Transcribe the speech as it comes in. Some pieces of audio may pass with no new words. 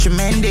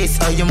Tremendous,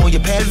 how you move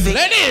your pelvic.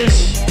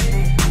 Ladies,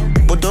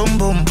 boom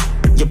boom.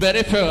 You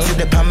better feel. To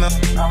the palm.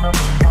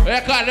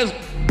 We call this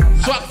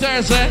Swag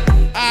Thursday.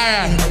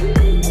 Alright.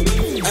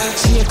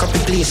 Shake up the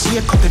place,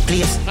 shake up the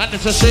place. And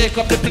it's a shake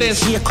up the place.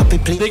 Shake up the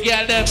place. The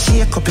girl them.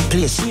 Shake up the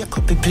place, shake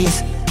up the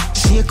place.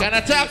 Can I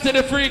talk to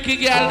the freaky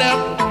girl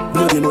them?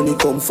 Bloody money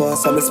come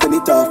fast, I'ma spend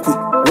it off quick.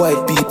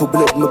 White people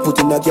blood, me put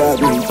in a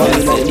garden.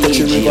 Falling out, touch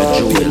the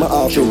river, pay my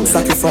offering.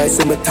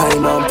 Sacrifice my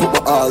time and put my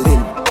all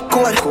in.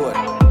 Code.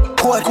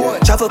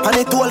 Travel pan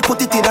it all,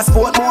 put it in a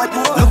sport mode.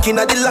 Looking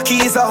at the lucky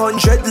is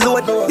 100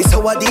 load. It's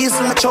how a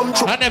diesel a chum.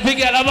 And every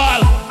girl of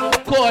all.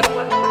 Code.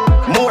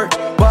 More,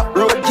 but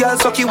road girl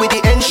sucky with the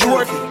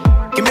ensure.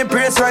 Give me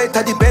praise right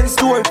at the Benz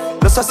store.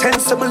 Not so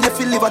sensible if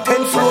you live a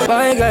 10th floor.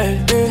 My girl,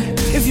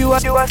 if you are,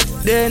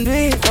 then do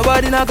it.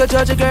 Nobody not go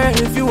judge a girl.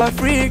 If you are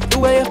freak, the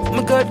way I'm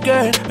a good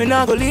girl, me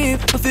not go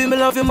leave. I feel me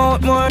love you more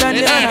than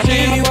the other.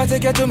 You want to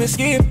get to me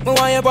scheme, me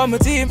want you on my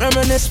team.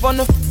 Reminisce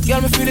fun of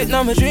girl, me feel it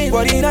now my dream.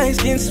 Body nice,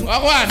 skin full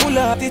of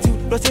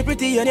attitude, plus you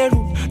pretty and you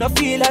rude. Not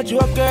feel like you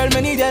a girl,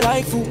 me need you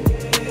like food.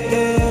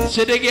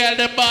 See the girl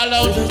them ball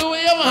out. Do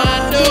what you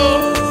want to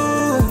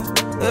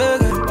do.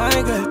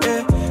 My girl,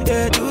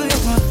 yeah, do you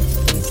want?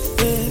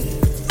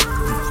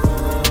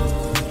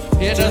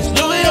 Yeah, just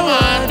do what you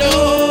want to do.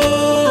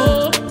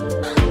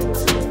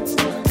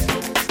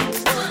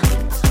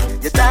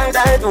 You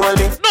tired, hold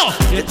me. No,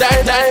 you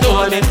tired,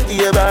 hold me.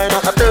 You burn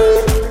up a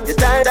turn. You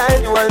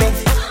tired, hold me.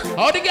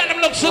 How the girl them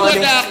look so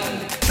good now?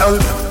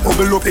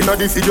 Bubble up in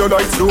the video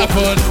like slow.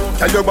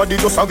 Tell your body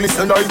just a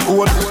glisten like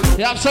gold.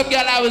 You have some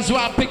girl I was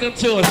want pick and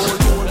choose.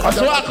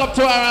 So walk up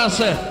to her and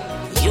say,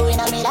 you in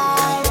a me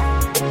life.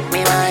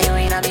 Me want you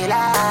in a me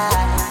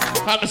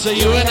life. Come say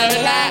you in a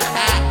me life.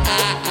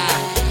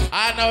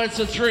 I know it's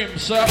a dream,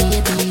 sir.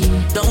 Baby,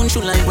 don't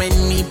you like when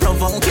me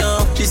provoke you?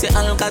 She say,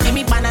 Alka, give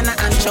me banana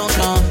and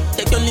chocolate.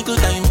 Take your little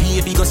time,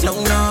 baby, go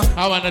slow now.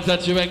 I wanna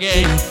touch you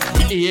again.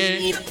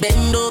 Yeah.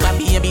 Bend over,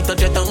 baby,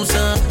 touch your toes,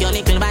 your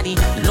little body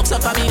looks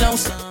up for me, low,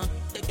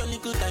 take your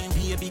little time,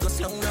 baby, go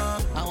slow now.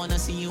 I wanna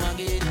see you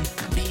again,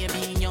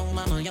 baby, yo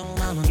mama, yo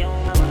mama, yo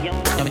mama, yo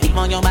mama. You keep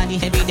on your body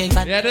every day,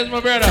 but yeah, this is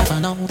my brother.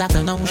 Tell the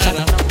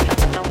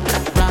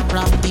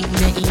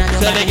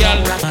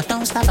girl,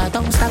 don't stop,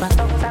 don't stop.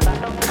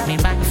 Me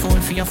back full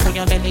for your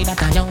belly,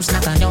 that I don't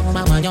snap, yo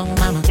mama, yo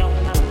mama.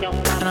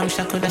 I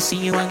could see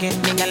you again.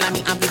 Nigga, let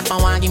me have it for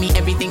one. Give me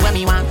everything when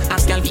me want.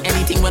 Ask girl be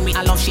anything when me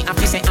I love she have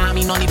to say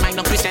army. No need mind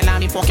no Christian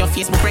army. Fuck your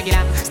Facebook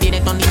regular. Stay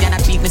there on the other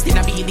cheek. Me still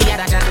a be the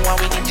other John. Who are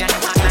we get John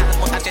partner?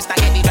 But I just a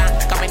get the brand.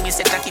 Come when me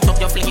say that keep up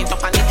your fling it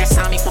up and it just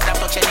saw me. Put up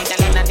touch and tell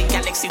the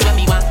galaxy when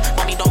me want.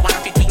 But me don't want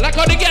to be. Like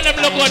how they get them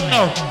look good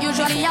now.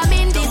 Usually I'm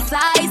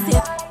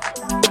indecisive,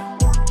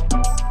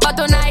 but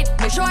tonight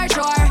me sure.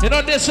 You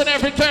know this and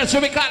every Thursday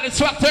we call it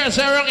Swag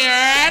Thursday around here,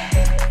 right?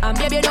 And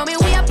baby, you know me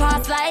way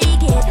past like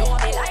it. And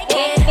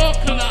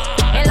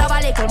love a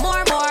little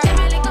more. Give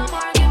me a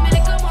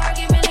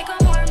little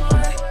more.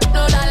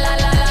 No la.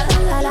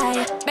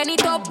 Bend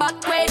it up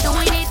back way,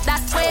 doing it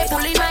that way.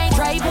 Pulling my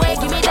driveway,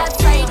 give me that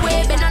straight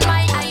way. Bend on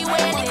my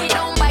highway, and if you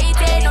don't bite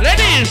it.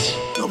 Ladies!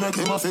 You make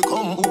him have to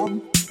come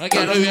home.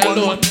 Again, we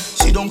alone.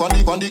 Sit down on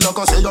the clock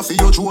and say you feel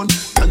your drone.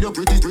 Tell you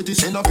pretty,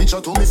 send a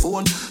picture to me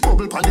phone.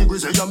 Bubble pan the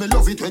grizzly, yeah, me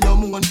love it when you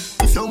moan.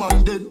 If your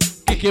man dead,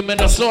 kick him in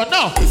the floor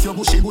now. If you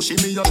bushy,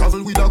 me a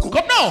travel with a cook.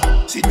 Come now.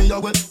 See me a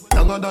wet,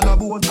 younger than a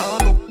bone. No.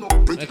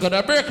 I could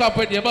have break up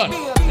with you, but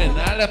and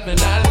I left.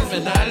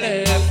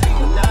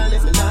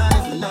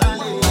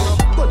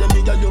 But then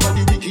me got you and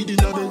the wicked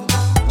in a bed.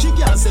 She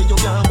can't say you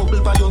can't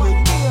bubble by your bed.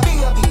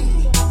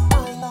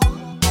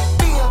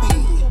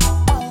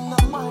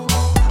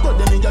 But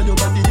then me got you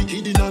and the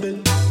wicked in a bed.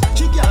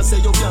 She can't say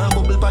you can't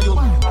bubble by your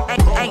bed.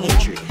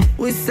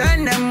 We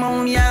send them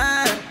on,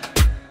 yeah.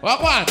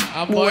 What one?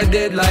 I'm more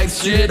dead like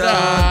straight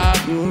dog.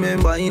 You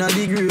remember in a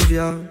the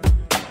graveyard.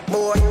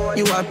 Boy,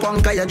 you a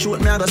punk, I throat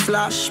me a go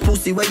slash.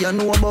 Pussy where you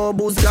know about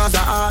booze, cause a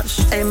arch.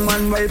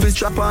 M-man rifle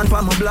strap on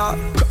for my block.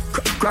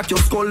 Crack your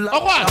skull like a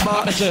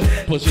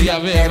pussy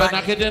have you ever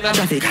knocked it in a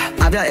traffic?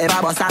 Have you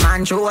ever bust a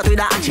man throat with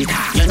a hatchet?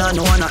 You don't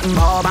know nothing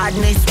about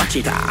badness, watch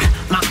it.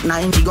 Mac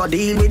 90 go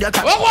deal with your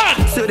cat. What one?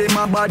 Say them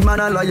a bad man,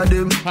 I liar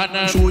them.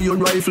 Show your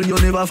rifle, you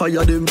never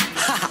fire them.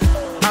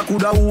 I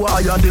coulda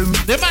wire them.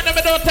 The man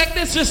never don't take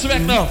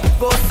disrespect now.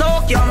 Go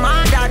soak your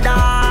mother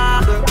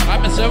dog.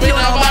 I'm a we know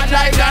about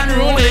like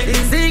unruly. The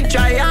zig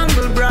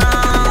triangle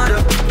brand.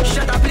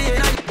 Shut up, play.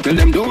 Tell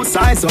them don't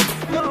size up.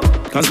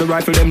 Cause the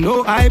rifle them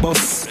no eye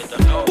boss.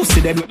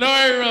 Pussy them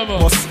no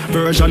boss.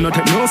 Version not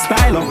take no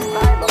style up.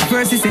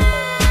 First is it.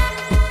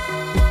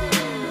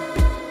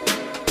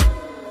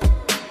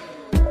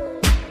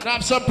 Now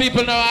some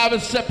people now I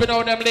was stepping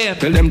on them lane.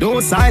 Tell them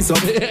don't size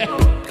up.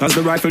 Cause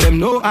the rifle them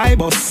no eye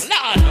boss.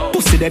 No.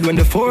 Pussy dead when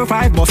the 4 or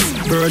 5 boss.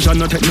 Version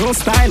not take no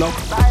style up.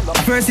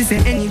 First is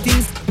it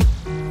anything.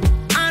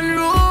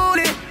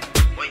 Unruly.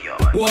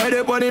 Boy, Boy, they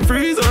on the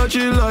freeze or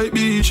chill like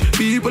beach.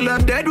 People are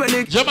dead when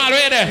they Jamal,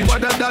 where there?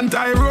 What that done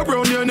tie rope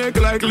round your neck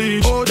like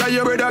leash. Oh, that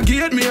your brother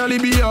gate me only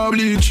be a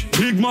bleach.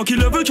 Big Mackie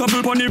level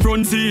travel on the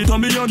front seat.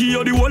 And me a give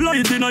you the whole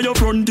light in your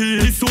front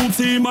teeth. This suit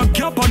seem a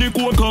cap on the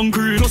cold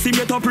concrete. Plus he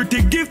get a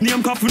pretty gift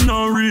name Coffin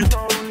and read.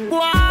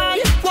 Why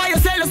you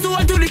sell the soul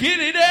to the Give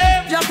it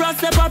them. Just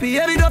press the puppy,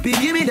 heavy dopey,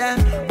 give me them.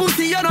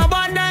 Pussy, you no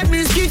bad like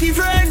me skitty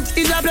friend.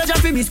 It's a pleasure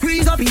for me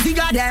squeeze up easy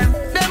goddamn.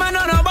 Them are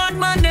not a bad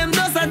man, them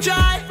just a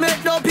try.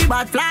 Make dopey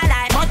but fly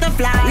like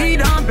butterfly. We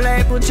don't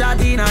play, put shot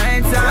in our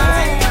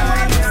inside.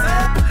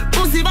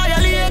 Pussy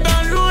violate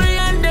and rule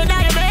and then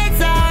I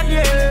bedside,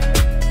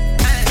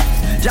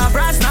 yeah. Just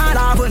press not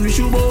off when we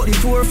shoot out the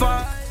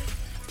 4-5.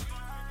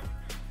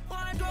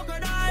 One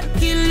crocodile,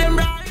 kill them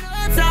right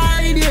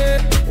outside,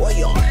 yeah. What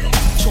you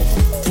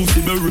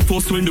Pussy very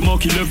first when the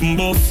Mark 11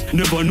 bus.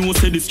 Never know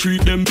say the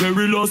street them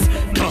perilous.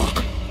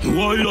 Dark,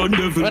 wild and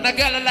devil. When I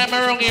get a lamb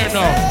around here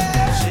now.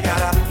 She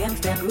got a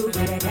gangster groove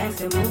with a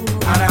gangster move.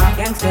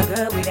 Gangster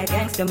girl with a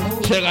gangster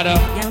move. Check it out.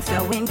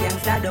 Gangster win,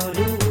 gangster don't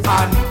lose.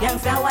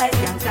 Gangster wise,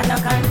 gangster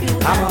not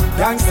confused. I'm a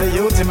gangster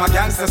youth in my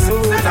gangster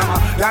suit. I'm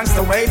a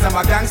gangster ways, I'm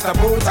a gangster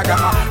boots. I got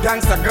my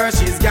gangster girl,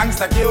 she's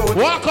gangster cute.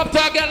 Walk up to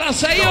a girl and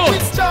say you.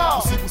 It's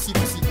Joe. Pussy,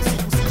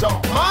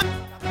 Joe. Man.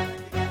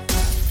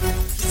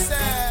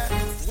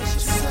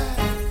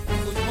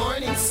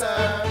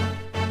 Sir.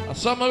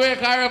 Some awake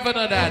her up in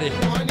her daddy.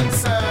 Good morning,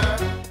 sir.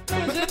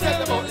 What you tell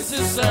them about this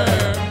is, sir?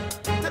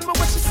 Tell me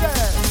what she said.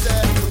 She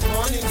said, good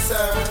morning,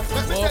 sir.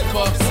 Let me tell them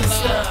about this is,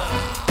 sir.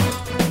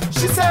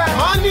 She said,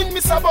 morning,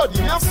 Mr. Buddy,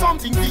 me have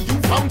something for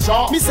you from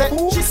Jaw. Me said,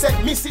 who? She said,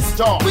 Mrs.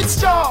 Jaw. Which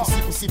Jaw?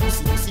 Pussy,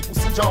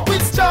 Jaw.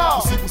 Which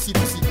Jaw? Pussy,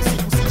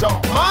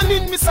 Jaw.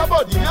 Morning, Mr.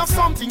 Buddy, me have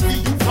something for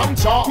you from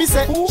Jaw. Me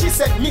said, who? She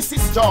said,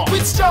 Mrs. Jaw.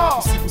 Which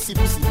Jaw? Pussy,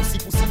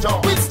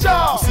 Jaw. Which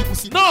Jaw?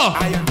 No.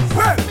 I am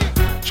well.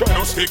 Show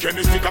no stick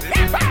and stick up.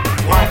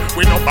 Why?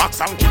 We no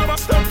box and kill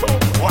us them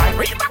too. Why?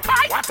 We back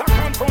by. What a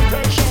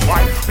confrontation.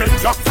 Why? They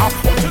locked up,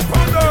 put it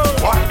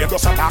under. Why? They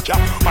just attack ya,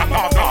 man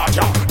not guard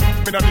ya.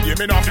 Me not the game,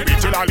 me not feel it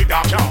till all the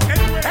dark ya.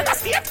 And I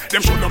see it,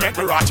 them should no make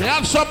me rot ya. They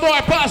have some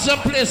more pass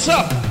and place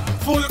up.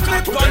 Full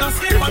clip, gonna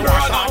sleep and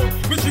run out.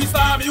 We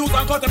 3-star use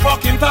and cut the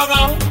fucking tongue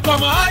out.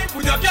 Come on, hype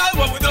with your girl,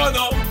 what we don't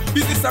know.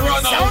 Business a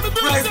run out,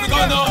 rise the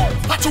gun out.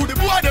 I told the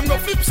boy, them go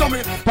flip some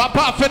it. Pop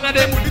off in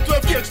them with the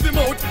 12 gauge, the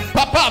mouth.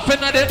 Pop off in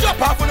them.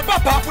 Drop off on the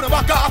pop off on the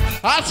back off.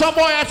 And some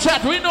boy a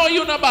chat, we know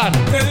you no bad.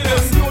 Tell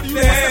them,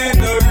 they ain't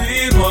no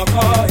real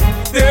McCoy.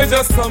 They're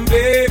just some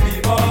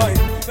baby boy.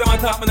 Them a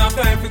talk, man, have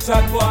time for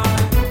chat, boy.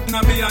 Now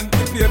me and the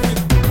play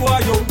with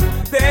boy, yo.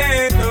 They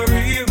ain't no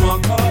real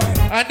McCoy.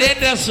 And then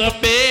there's some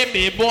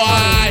baby boy.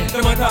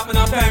 Them a talk, man,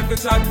 have time for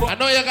chat, boy. I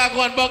know you can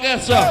go and bug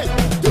yourself.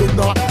 They're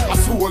not a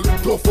soul,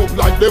 tough up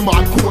like them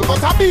and cool,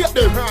 but I beat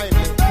them.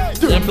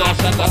 They're not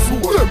a soul,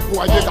 them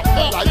boy, they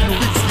got like you.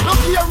 Look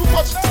here, who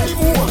much me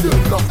more.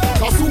 They're not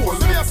a soul.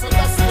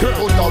 Get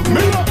on the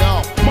mirror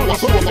now.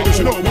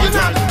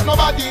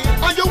 Nobody,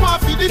 and you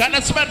want to feed it. Can I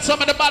spend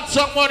some of the bad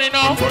song money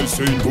now? If I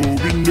say go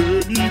in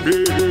the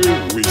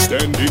baby, we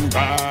standing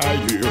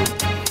by you.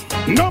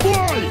 No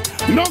boy,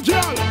 no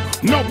girl,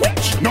 no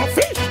witch, no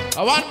fish.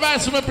 I want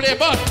verse to me play,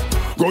 but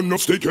gun no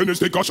stick and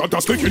stick a shot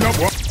a stick in a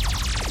what?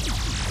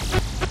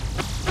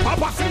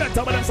 Papa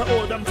selector, but them say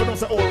oh, them for them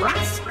say oh,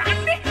 rats,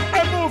 Randy.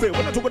 I move it.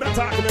 When I took that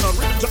talk, you know,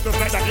 really just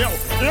like that, yo.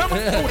 Yeah,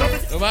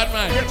 the bad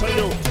man. I tell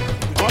you,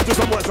 after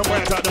somewhere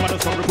I thought them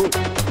had some recruit.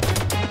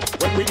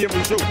 When we give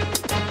we shoot,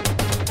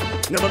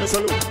 never miss a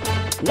loop.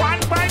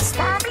 One bites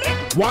family.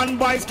 One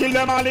bites kill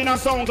them all in a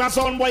sound class.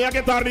 Son boy, I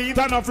get a read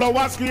and a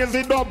flowers.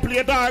 Crazy dub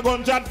plate, I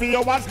gun chat for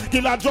your was.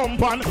 Kill a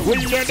jump on. We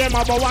hear them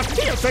about what.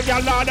 Here's a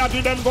girl that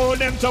give them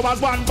golden showers.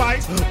 One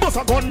bites. Bust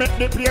a gun make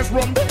the place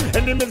rumble.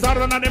 Enemies are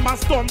run and them a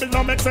stumble.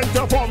 No make sense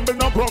to fumble,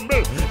 no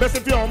crumble. Best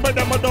if you humble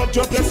them a dodge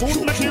up your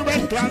suit. Make the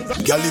red clans.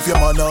 Girl, if your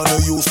man on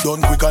the use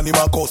done quick and him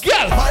a cuss.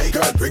 Girl, my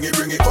girl, bring it,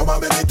 come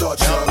and make me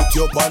touch you. Put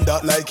your band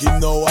that like him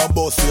now and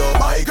bust you.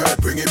 My girl,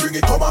 bring it,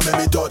 come and make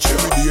me touch you.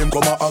 Every day him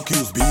come and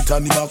accuse, beat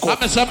and him a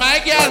cuss. I'm a my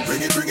girl.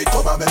 Bring it,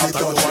 come and make me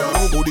touch you.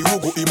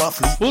 Rugo, him a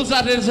fleet. Who's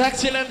that, His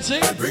Excellency?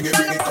 Bring it,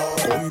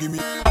 come give me.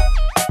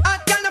 I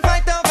can't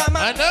fight over I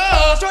man.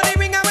 know. Show the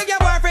ring away your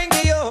boyfriend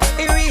give you.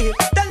 Be real.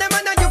 Tell them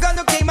man that you gonna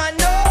look him and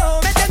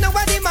know. Let them know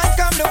what the man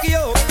come look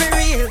you. Be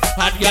real.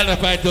 Hot girl to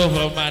fight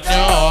over, man.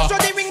 No. Show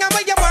the ring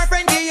away your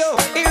boyfriend give you.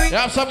 Be real. You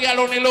have some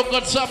girl only look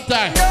good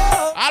sometimes.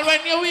 No. All when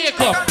you wake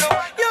up.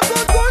 You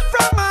good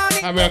from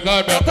morning. I break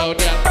out, yeah.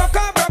 Broke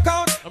out.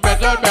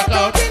 Break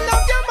out. He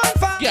love your man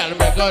for. Girl,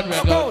 break out.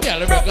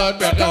 Girl,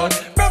 break out.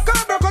 Broke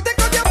out. Take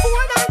out your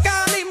phone and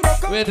call him.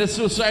 Broke out. Where's the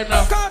suicide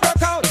now?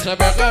 Broke out. It's a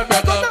break out. No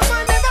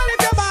man never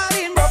leave your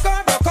body in. Broke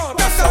out.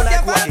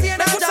 Your body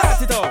in a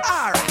job.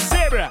 Alright,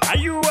 Zebra, are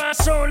you are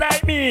so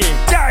like me?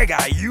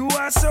 Tiger, you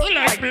are so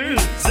like me.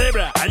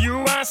 Zebra, are you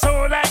are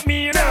so like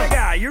me?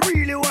 Tiger, you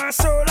really are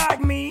so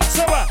like me.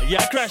 So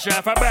Yeah, crush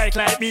off a bike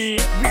like me.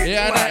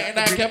 Yeah,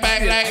 that can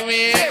back like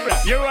me.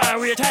 You are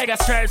wear tiger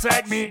stripes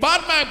like me.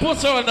 Bad man,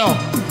 pussy on now.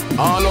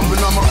 All up in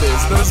my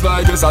business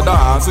like it's a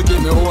dance. You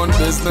give me one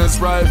business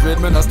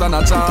private, me not stand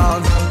a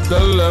chance.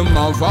 Tell them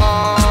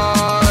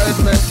avoid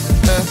me.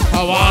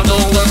 I want to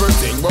know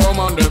everything, but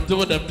on them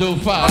do them too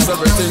fast.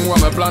 Everything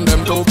when me plan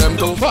them too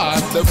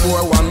fast. The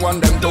 411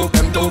 them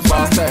too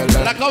fast. Tell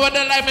them. Like how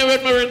they like me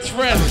with my rich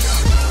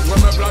friends. When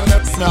me plan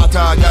them, not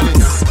a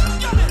gallis.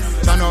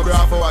 Turn over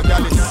for a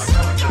gallis.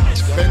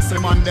 Pencil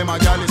man them a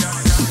gallis.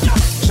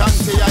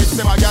 Shanty ice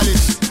them a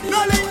gallis. No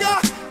linger,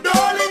 no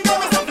linger,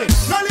 me something.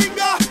 No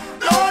linger,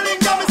 no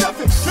linger, me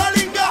something. No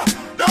linger,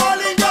 no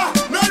linger,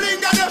 no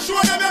linger. Just show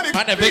them everything.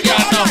 Man, the big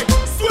guy now.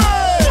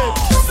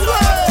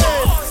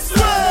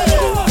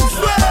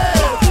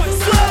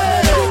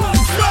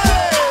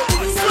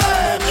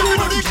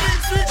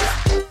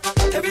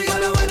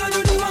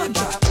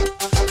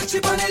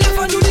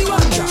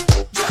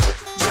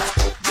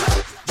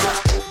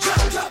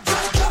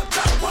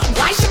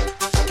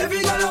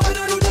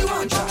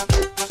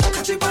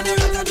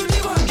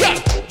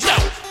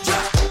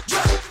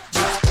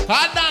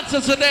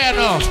 Today,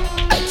 no.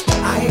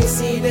 I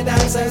see the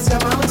dancers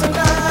come out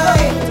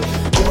tonight.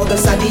 Oh, the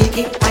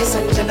Sadiki, I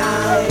send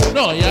tonight.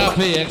 No, you have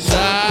to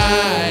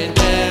excite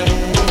them.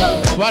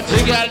 What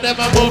you got them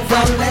a move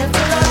from left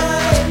to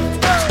right.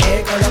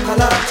 Hey,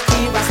 color,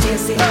 keep us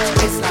facing.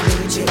 West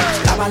Lamichi,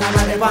 lava,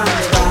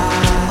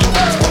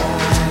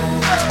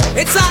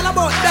 it's all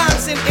about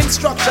dancing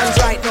instructions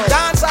right now.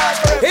 Dance all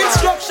forever.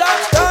 Instruction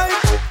time.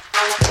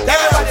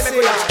 Everybody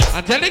make it out.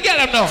 And tell the girl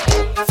them now.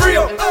 Free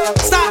up,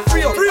 start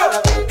free up, free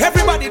up.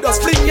 Everybody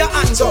just fling your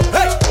hands up.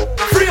 Hey,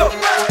 free up,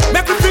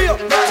 make it free up.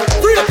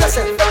 Free up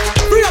yourself,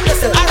 free up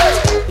yourself.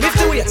 Alright, lift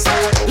the weights,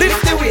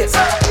 lift the weights.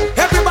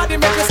 Everybody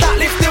make me start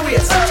lift the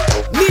weights.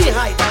 Knee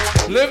height,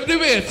 lift the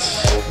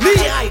weights.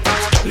 Knee height,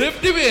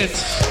 lift the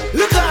weights.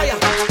 Look higher,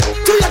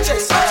 to your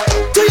chest,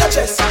 to your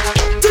chest,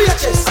 to your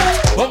chest.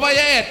 Over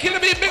your head, kill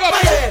me, big up.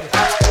 Over your head,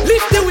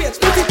 lift the weights,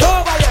 put it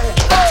over your head.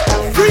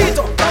 Free it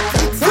up,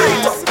 free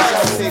it up,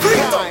 free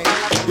it up.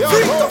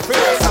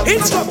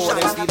 Instruction,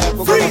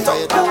 free it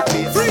up,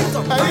 free it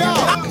up.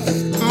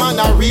 Man,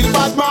 a real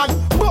bad man.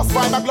 Bust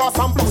fiberglass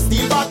and blue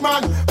steel bad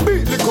man.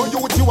 Beat little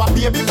youth, you a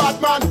baby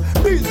bad man.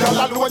 Beat girl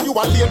alone, you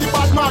a lady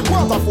bad man.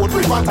 Waterford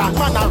River Tank,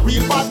 man, a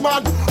real bad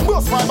man.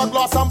 Bust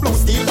fiberglass and blue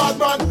steel bad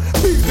man.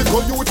 Beat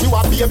little youth, you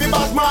a baby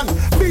bad man.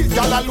 Beat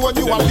girl alone,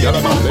 you a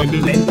lady bad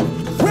man.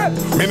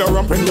 Me no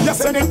ramp in you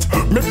send it.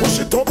 Me push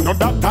it up, no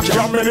that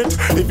jam in it.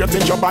 If you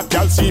think you're bad,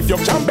 girl, see if you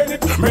jam in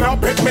it. Me no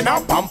pet, me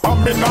no pam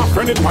pam, me no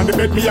friend it. On the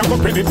bed, me a go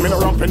pin it. Me no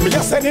ramp in me,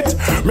 you send it.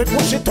 Me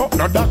push it up,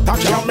 no that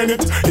jam in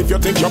it. If you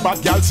think you're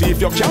bad, girl, see if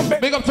you jam in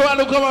it. Big up to all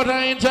who come out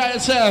and enjoy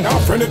yourself. No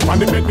friend it, on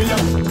the bed, me a.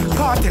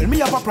 Cartel, me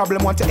have a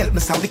problem, want to help me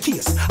solve the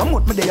case. I'm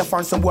out me there,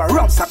 find some boy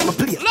ransack my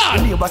place.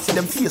 The neighbors see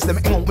them face, them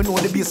hang out, me know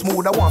the base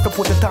mood. I want to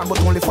put it on, but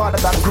only Father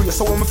got grace.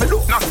 So I'm for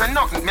do.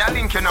 Nothing, me a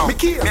link you know. Me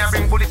case. Me a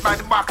bring bullet by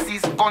the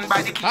boxes, gun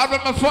by the key. I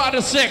remember my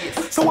father sick.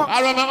 So what? I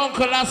remember my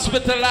uncle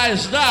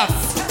hospitalized. Now.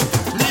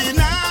 Me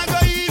nah go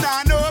in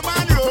a no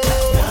man road.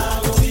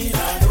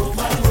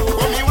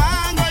 But me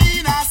want go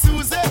in a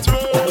Suzette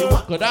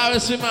road. Could I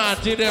see my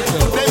to them?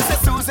 They say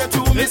Suzette to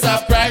me. It's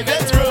a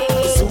private road.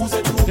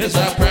 It's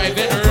a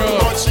private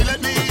road. But she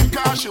let me in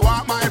cause she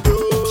want my bro.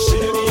 She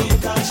let me in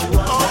cause she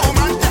want my bro. Oh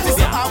man, this is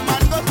a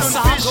man got done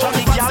fish.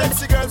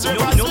 Sexy girls are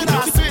fast with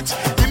a switch.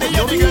 Give me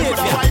your girl with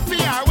a wifey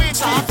and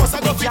witch. First I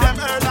go for them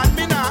earn and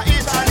me nah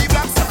eat. And the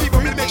black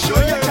people will make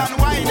sure you can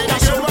wine. And the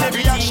girl want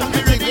reaction,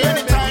 me ready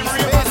anytime.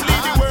 Ravers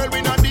leave the world,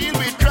 we not deal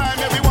with crime.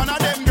 Every one of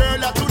them girl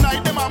that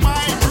tonight them a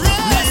mine.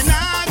 Me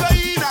nah go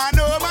in a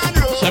no man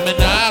road. So me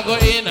nah go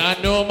in a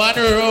no man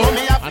road.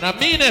 And I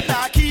mean it.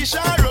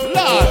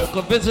 Lord,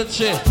 come visit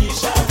she.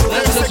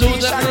 Let's assume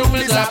that room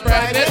is a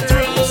private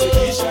room.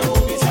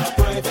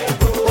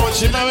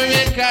 She know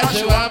me because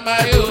she want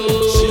my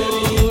youth.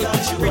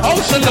 How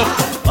she look?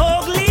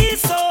 Ugly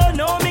so,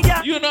 no me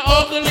got. You know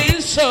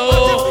ugly so.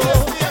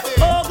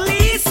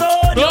 Ugly so,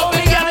 no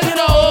me got you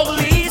know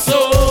ugly so.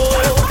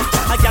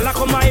 A gal a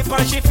come hype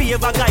and she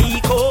favor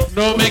Geico.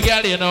 No me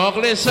gal you know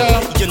ugly so.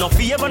 You know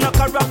favor no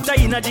character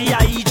in a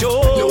G.I.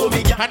 Joe. No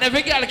me gal. And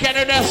every gal can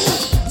do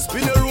this.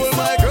 Spin a roll,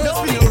 my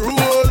girl, spin a roll.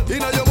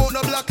 Inna your mouth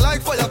no black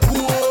like fire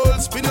cool.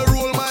 Spin a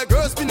roll, my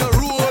girl, spin a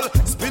roll.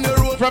 Spin a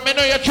roll. From me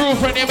know your true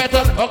friend, you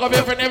better hug up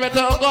your friend, you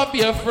better hug up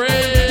your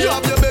friend. You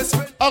have your best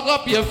friend. Hug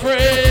up your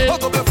friend.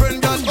 Hug up your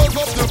friend, girl, hug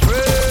up your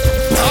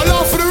friend. All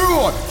off the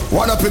road.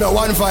 One up in a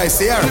 1-5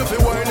 here. You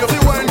fi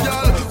wine,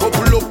 girl.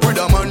 Couple up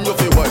with a man, you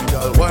fi wine,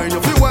 girl. Wine,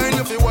 you fi wine,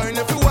 you fi wine,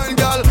 you fi wine,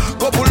 girl.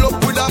 Couple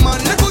up with a man,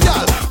 little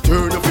girl.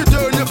 Turn, you fi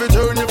turn, you fi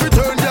turn, you fi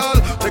turn, girl.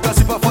 Take a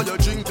sip of your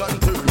drink and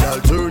turn, girl.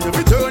 Turn, you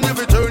fi turn, you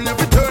fi turn, you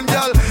fi turn,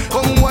 girl.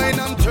 Come wine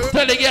and turn.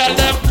 Tell the girl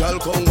them. Girl,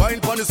 come wine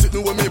pon the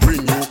sitting when me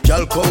bring you.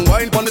 Girl, come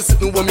wine pon the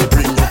sitting when me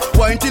bring you.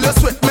 Wine till you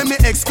sweat, me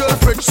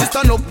ex-girlfriend. She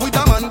stand up with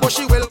a man, but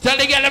she will. Tell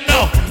the girl them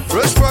now.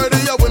 Fresh Friday,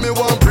 yeah, when me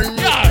want bring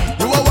you. Yeah.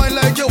 You a wine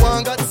like you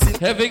want got sin.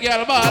 Every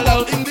girl ball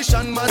out. English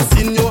and mass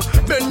in you.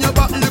 Bend your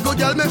back, little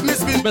girl, make me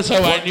spin. Miss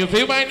a wine, you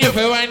feel wine, you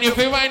feel wine, you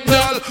feel wine,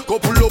 girl.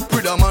 Couple up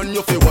with a man,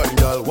 you feel wine,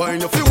 girl.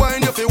 Wine, you feel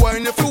wine, you feel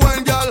wine, you feel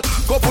wine, girl.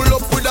 Couple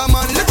up with a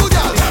man, little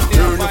girl.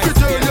 Turn, you feel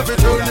turn, you feel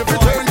turn, you feel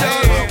turn,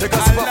 girl. Take a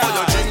sip for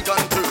your drink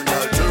and turn,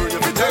 girl. Turn, you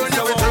feel turn,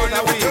 you feel turn,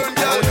 you feel turn,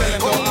 girl.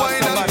 Come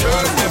wine and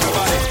turn.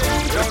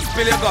 Don't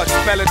spill your guts,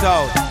 spell it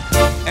out.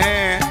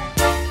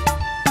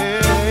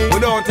 We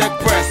don't take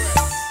press.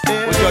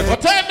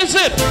 What time is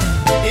it?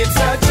 It's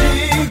a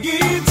jiggy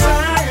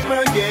time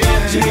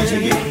again. Jiggy,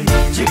 jiggy,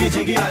 jiggy,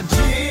 jiggy, a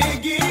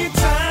jiggy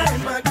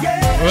time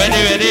again.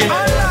 Ready, ready.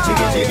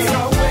 Jiggy, jiggy, a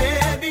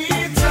ready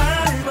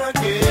time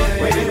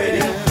again. Ready,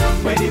 ready,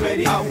 ready,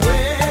 ready, a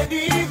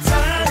ready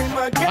time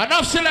again.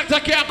 Enough selector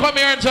can't come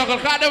here and juggle.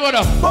 Can't do it.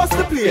 Bust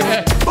the place,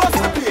 bust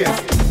the place.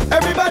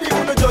 Everybody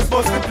wanna just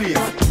bust the place.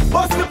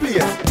 Bust the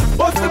place,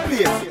 bust the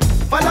place.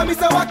 Follow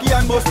Mr. Wacky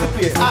and bust the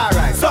place.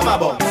 Alright, summer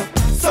bumps,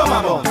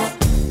 summer bumps.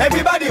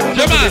 Everybody who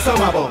do the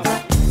summer bumps,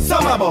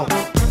 summer bumps,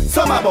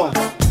 summer bumps.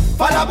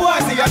 Follow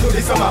boys see and do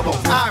the summer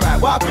bumps. Alright,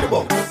 walk with the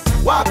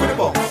bumps, walk with the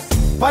bumps.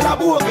 Follow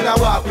boys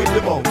and walk with the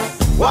bumps,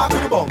 walk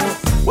with the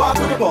bumps, walk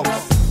with the bumps.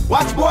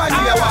 Watch boys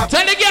see and walk.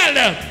 Tell the girl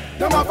them.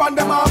 Them a fan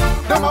them off,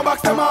 them a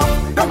box them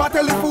off, them a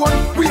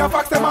telephone, we a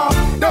fax them off.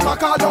 Them a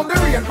call down the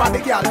rain for the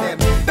girl them.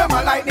 Them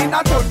a lightning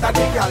a thunder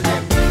the girl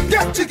them.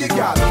 Get jiggy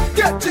girl,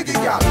 get jiggy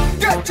girl,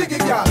 get jiggy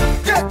girl,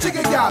 get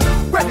jiggy girl.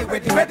 Ready,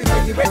 ready, ready,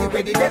 ready, ready,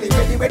 ready, ready,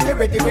 ready, ready,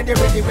 ready, ready,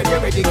 ready, ready,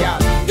 ready, girl.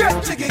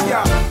 Get jiggy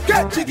girl,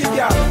 get jiggy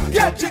girl,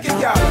 get jiggy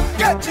girl,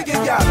 get jiggy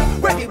girl.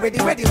 Ready, ready,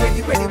 ready,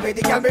 ready, ready,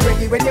 ready, girl.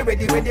 Ready, ready,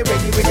 ready, ready,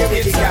 ready, ready,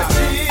 ready, girl.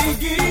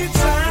 Jiggy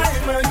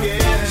time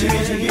again.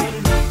 Jiggy, jiggy,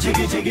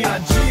 jiggy, jiggy, a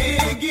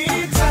jiggy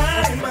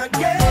time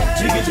again.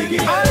 Jiggy, jiggy,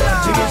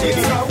 jiggy,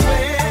 jiggy, a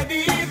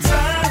ready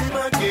time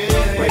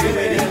again. Ready,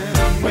 ready,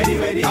 ready,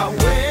 ready, a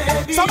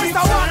ready. So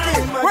Mr. Wacky,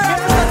 where are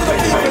the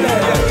people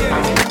there?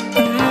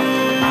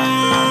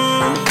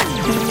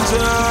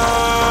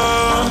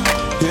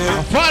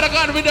 Father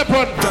God with the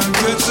pun. Thank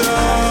you,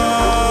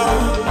 Jah,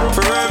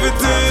 for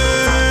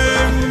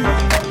everything.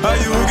 Are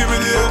you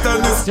giving the health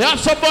and this? You have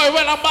some boy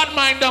well a bad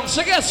mind down.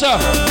 So guess sir.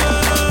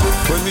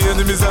 When the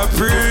enemies are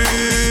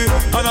free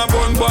and I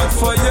burn bad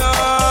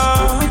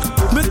fire,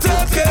 me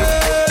take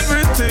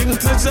everything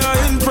to Jah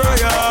in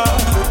prayer.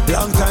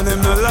 Long time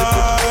them no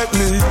like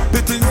me,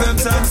 the things them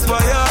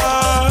transpire.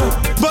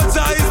 But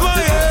Jah is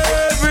my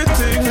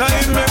everything, I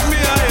make me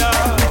higher.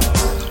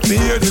 Me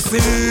hear this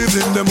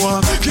evening, them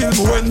want kill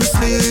me when me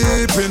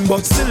sleeping,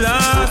 but still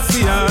I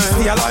see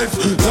alive.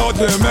 Lord,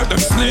 they make them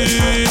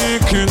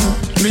sneaking.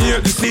 Me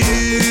hear this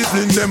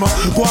evening, them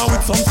go on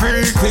with some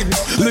freak thing.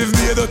 Live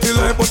me a dirty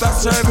life, but I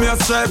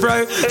strive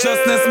right.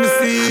 Justness me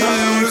seeking.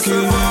 I will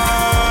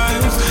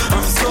survive.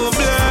 I'm so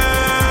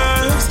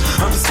blessed.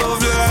 I'm so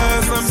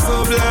blessed. I'm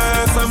so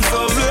blessed. I'm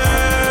so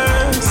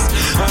blessed.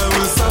 I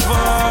will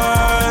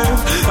survive.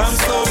 I'm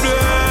so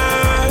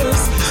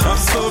blessed. I'm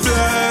so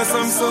blessed.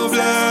 I'm so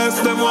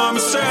blessed. Them want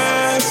me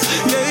stressed.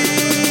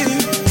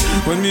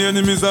 Yeah. When me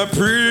enemies are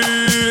free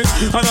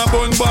and I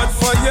burn bad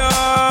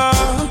fire,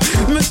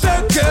 me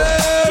take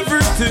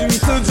everything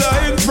to Jah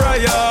in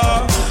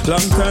prayer.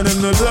 Long time them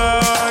not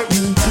like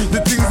me, the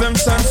things them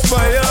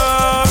transpire.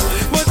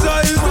 But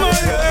Jah is my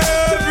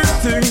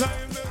everything.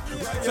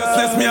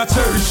 Righteousness me a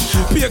cherish.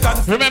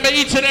 Remember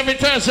each and every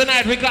Thursday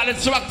night we got it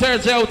Swag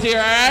Thursday out here,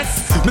 alright?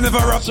 Me never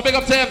rap. So big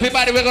up to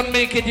everybody, we're gonna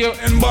make it you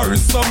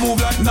embarrassed, some move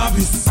like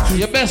novice.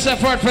 Your best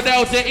effort for the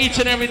out there each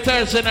and every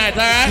Thursday night,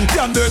 alright?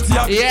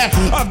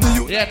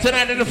 Yeah,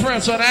 tonight is the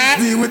first one, alright?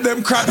 Be with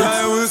them crack.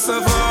 I will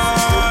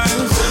survive.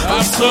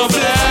 I'm so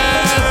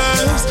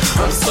blessed.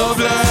 I'm so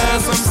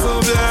blessed. I'm so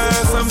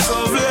blessed. I'm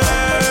so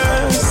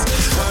blessed.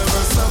 I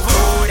will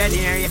survive. Then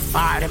hear you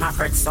far, them a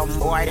fret some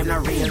boy, them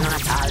not real,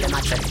 not all, them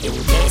a trick. In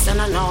case you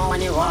don't know,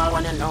 when you all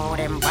wanna know,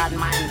 them bad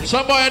mind.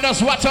 Some boy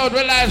just watch out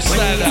with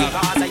lifestyle.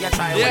 When you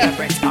try with the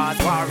breath, cause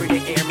worry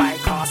the air by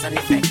cause and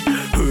effect.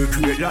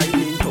 Create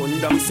lightning,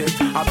 thunder set.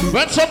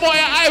 When some boy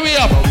a highway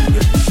up.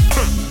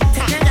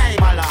 Take the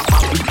name all off.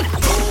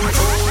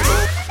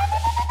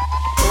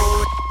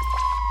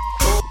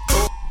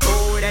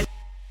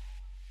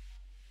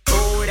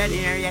 Then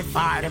hear you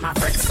far, them a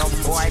fret some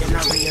boy, them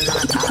not real,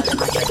 not all,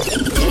 them a trick.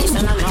 In case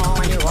you don't know,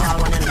 when you all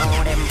wanna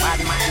know, them bad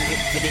mind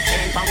with the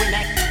chain from we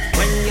neck.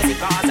 When you see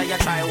cause you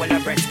try with the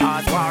breath,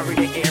 cause worry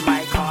the air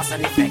by cause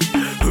and effect.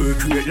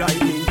 Create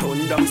lightning,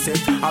 thunder set.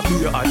 I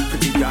be a hot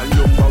pretty girl,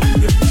 young boy.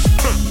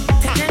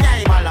 Take the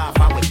name all off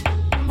of it.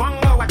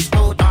 One go watch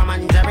two Tom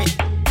and Jerry.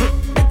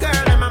 The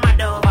girl them a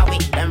mad over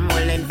with them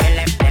willing to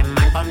left them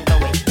and come to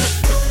it.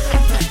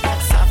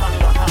 That's up and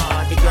go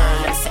hard. The girl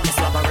them set the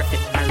swagger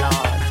my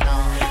lord.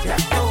 That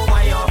two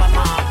boy over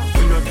mark.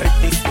 We no take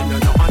this, we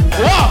no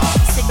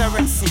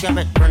under.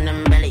 Cigarette, run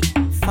them belly.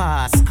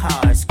 Fast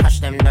cars, crush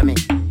them dummy.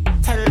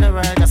 Tell the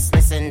world just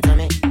listen to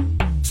me.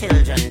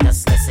 Children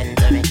just listen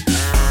to me.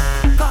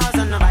 Cause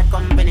I'm no bad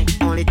company.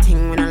 Only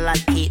thing we don't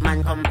like keep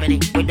man company.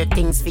 With the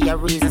things for your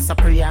reason, so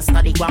pray and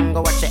study. Go and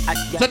go watch it at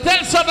So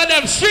tell some of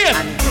them straight.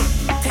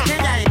 Take the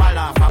name all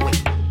off of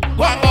it.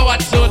 Go and go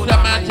watch those them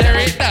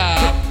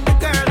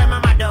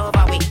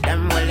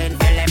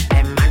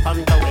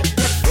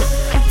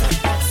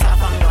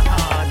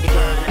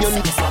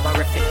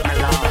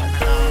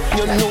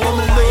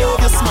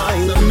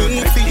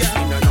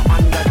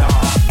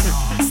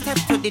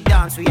the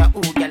dance we are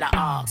who gyal a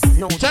ask.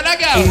 No. Tell a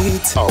girl.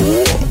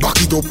 Back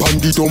it up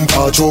and the dump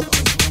patch up.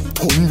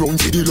 Turn round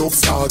to the love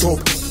start up.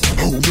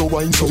 How you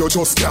wine so you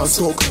just can't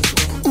suck.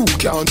 Who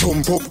can't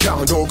jump up,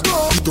 can't dog.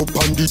 It up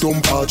and the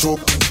dump patch up.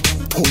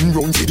 Turn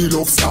round to the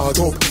love start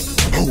up.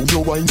 How you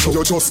wine so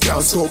you just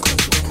can't suck.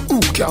 Who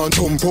can't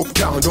jump up,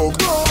 can't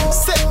dog.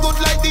 Set good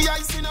like the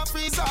ice in a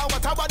freezer.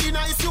 What a body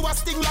nice, you a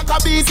sting like a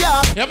bees,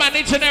 yeah. Yeah, man,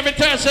 each and every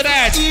Thursday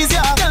night. Easier.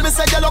 Tell me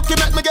say you're lucky,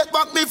 make me get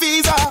back me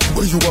visa.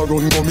 Where you are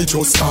run, go me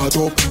just start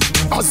up.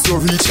 As you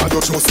reach, I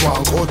you just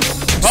walk out.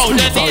 Oh,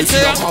 that is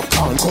it.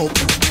 Popcorn cup.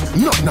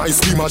 Not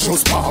nice, be my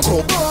just park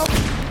up.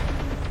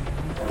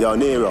 Yo,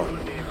 Nero.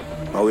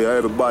 Now we are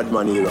every bad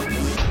man here.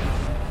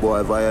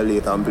 Boy,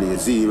 violate and play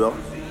zero.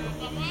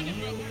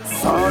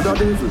 Father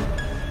devil.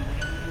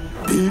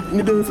 Beat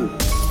me devil.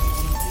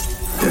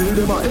 Tell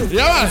them I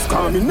yeah.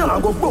 Come in now,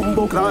 go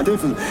bumbo clan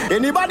devil.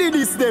 Anybody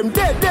this them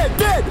dead, dead,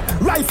 dead.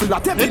 Rifle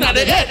at them.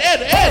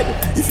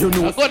 Head. If you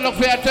know. Good luck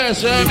for your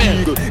Thursday,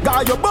 man.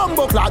 Got your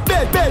bumbo clan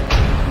dead.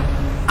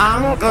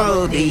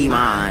 Uncle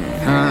Demon.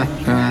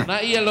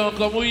 Not here alone,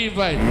 come we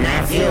invite.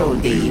 Nephew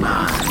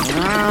Demon.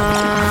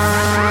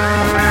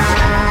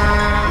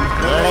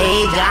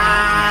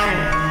 Legion.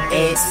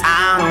 It's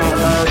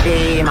Uncle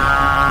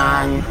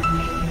Demon.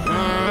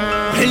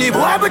 Any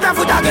boy but a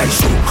foot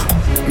against shook.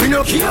 Me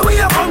no care where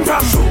you come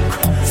from,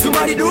 shook.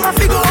 Somebody do a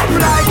figure up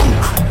like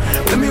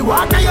hook. When me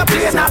walk now your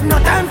place, have no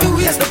time to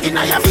waste. Looking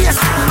at your face.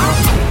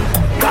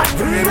 God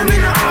free me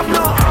no have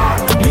no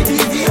heart. Me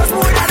devious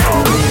more than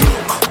all me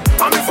look.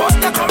 I'm the first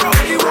to come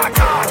around you work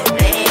hard.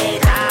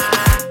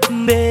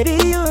 Baby,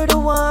 you're the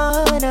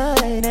one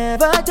I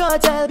never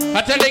thought I'd be.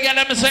 I tell you again,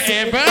 let me say,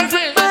 hey,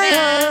 birthday. My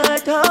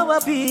heart, how I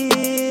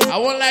feel. I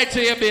won't lie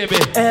to you, baby.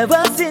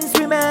 Ever since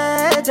we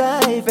met,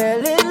 I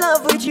fell in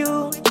love with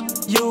you.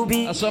 You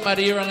be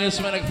somebody here on this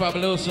man like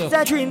Fabuloso.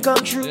 That dream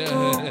come true.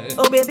 Yeah.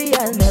 Oh baby,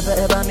 I'll never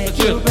ever make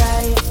you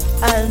bright.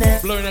 I'll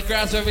never blowing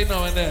across every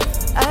now and then.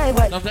 I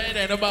want nothing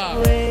in the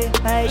bar.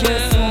 I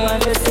just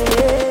want to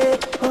say,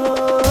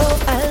 oh,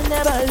 I'll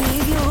never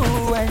leave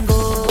you and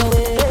go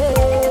away.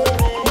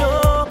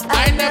 No,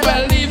 I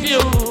never leave you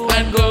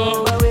and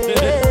go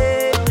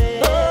away.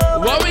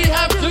 What we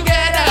have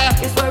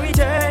together is for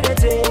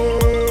eternity.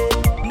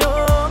 No,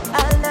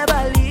 I'll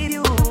never leave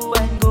you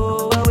and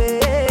go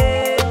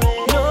away.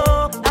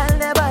 No, I'll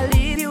never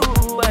leave you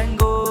and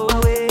go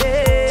away.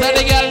 Tell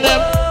the girl them.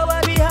 Oh,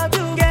 what we have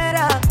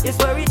together is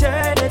for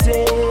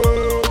eternity.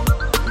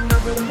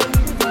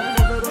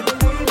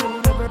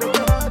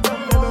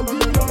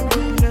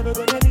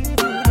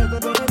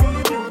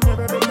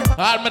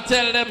 I'ma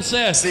tell them,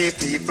 sir. See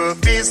people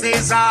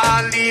business,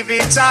 I'll leave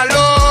it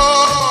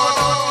alone.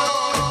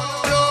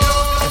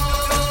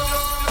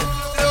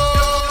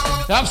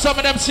 Have some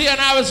of them see and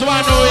I was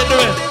one who you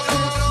doing.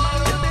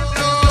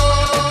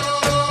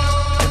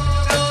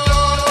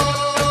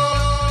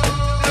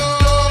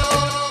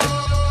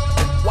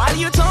 While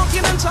you're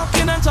talking and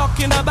talking and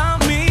talking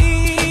about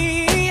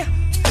me,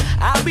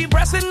 I'll be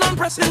pressing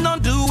on,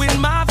 doing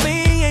my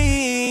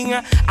thing.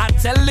 I'm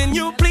telling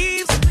you,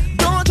 please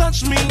don't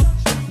touch me.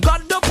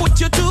 God don't put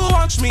you to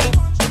watch me.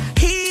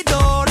 He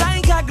don't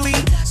like ugly,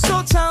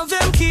 so tell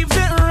them keep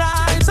it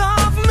right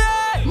off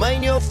me.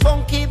 Mind your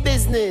funky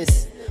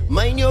business.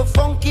 Mind your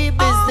funky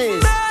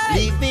business.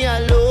 Leave me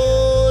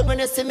alone. When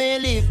you see me,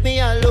 leave me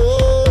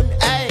alone.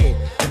 Hey,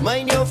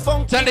 mind your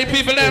funky tell the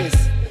people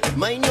business.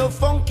 Mind your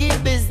funky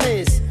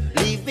business.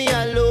 Leave me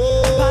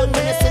alone.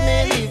 When you see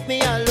me, leave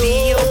me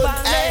alone.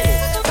 Hey.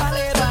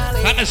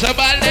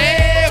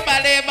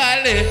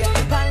 Ballet.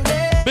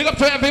 Big up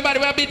to everybody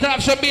who beat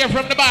up some beer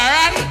from the bar,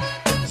 right?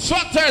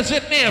 Swag Thursday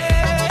name.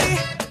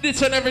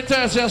 This and every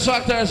Thursday,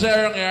 Swag Thursday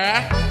around here,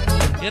 right?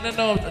 You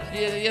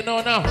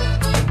know now.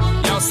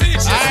 Yo, see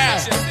it.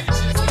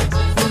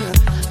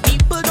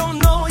 People don't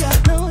know ya,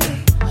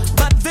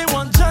 but they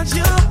won't judge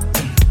you.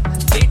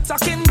 They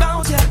talking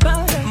about ya,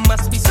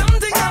 must be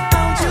something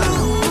about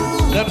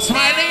you. Them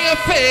smiling in your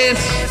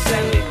face,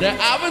 they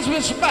always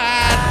wish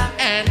bad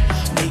and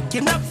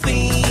making up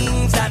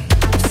things that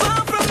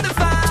far from the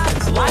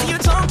facts. While you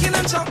talking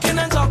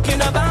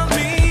about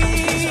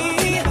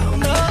me,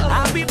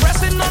 I'll be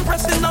pressing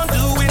on,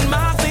 doing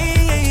my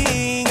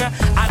thing.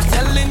 I'm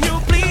telling you,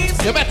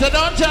 please. You better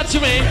don't touch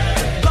me.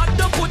 God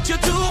don't put you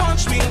to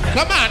watch me.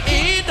 Come on,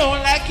 he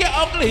don't like you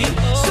ugly.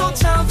 So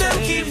tell them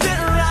keep it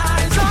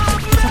right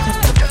off me.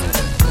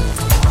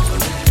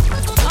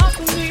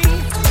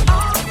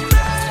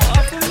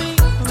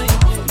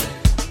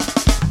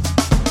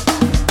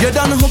 You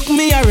done hook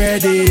me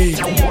already.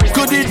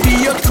 Could it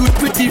be your cute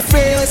pretty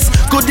face?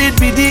 Could it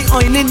be the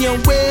oil in your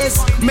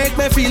waist? Make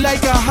me feel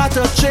like a hot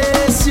to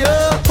chase. You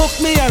hook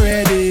me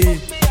already.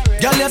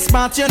 Girl, you're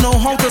smart, you know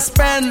how to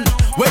spend.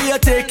 Where you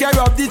take care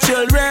of the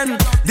children.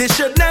 This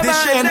should never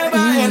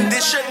end.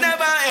 This should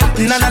never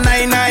end. Na na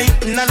na na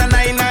na na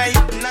na na.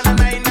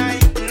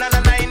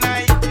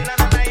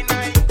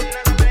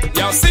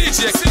 Yo,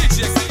 CJ.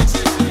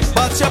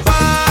 But your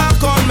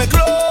back on me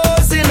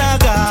clothes in a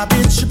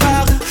garbage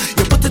bag.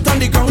 You put it on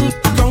the ground.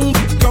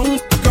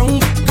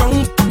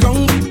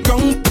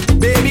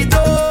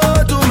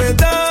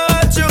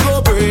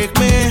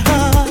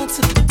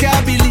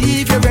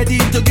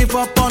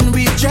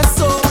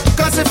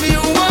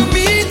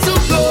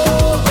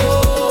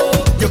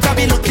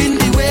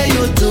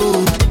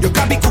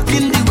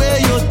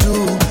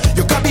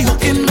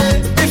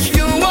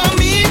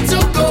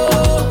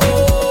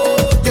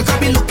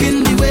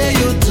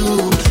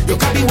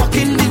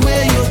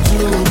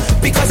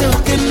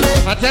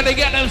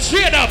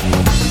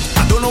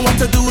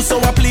 to do, so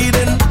I'm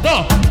pleading.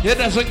 No, you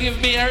doesn't give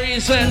me a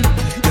reason.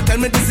 You tell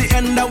me this is the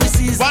end that we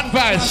see. One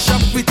verse.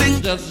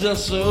 Everything.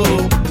 Just so.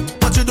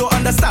 But you don't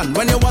understand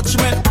when you watch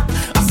me.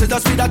 I said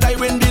just be that I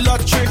win the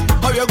lottery.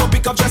 How you go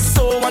pick up just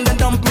so and then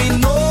dump me?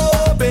 No,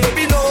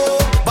 baby, no.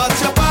 But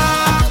your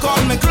back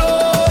on me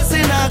clothes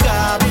in a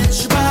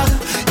garbage bag.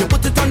 You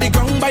put it on the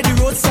ground by the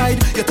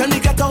roadside. You tell me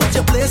get out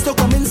your place to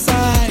come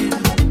inside.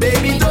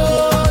 Baby,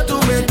 don't do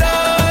me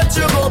that.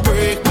 You go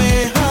break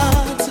my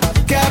heart.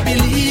 Can't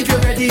believe you're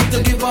ready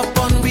to give up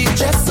on me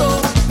just so.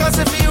 Cause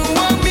if you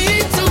want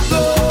me to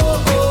go,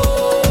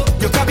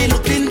 you can't be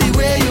looking the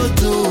way you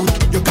do.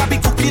 You can't be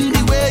cooking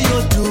the way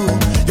you do.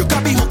 You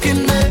can't be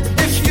hooking me.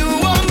 If you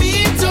want me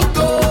to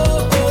go,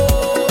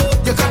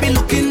 you can't be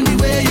looking the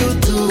way you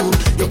do.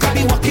 You can't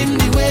be walking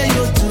the way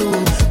you do.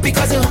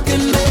 Because you're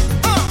hooking me.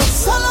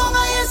 So long I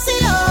see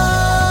you.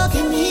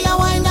 Give me a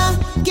wine now.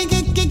 Give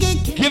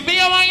me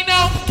a wine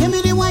now. Give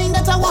me the wine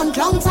that I want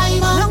long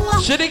time.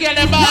 Should he get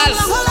them balls?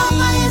 So long I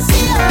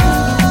see you.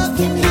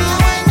 Give me a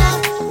wine now.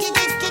 Give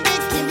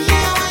me a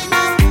wine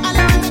now. And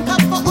let me make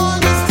up for all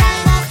this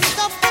time. I'll pick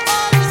up for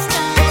all this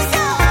time.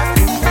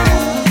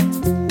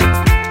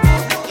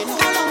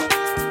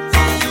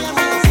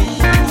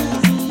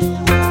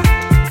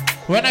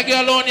 When I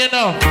get alone, you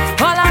know.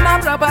 All of my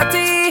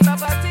property,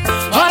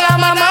 all of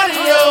my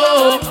money,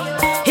 yo.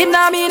 It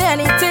not mean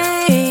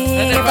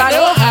anything if I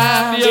don't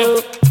have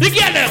you. You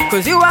get them.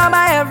 Cause you are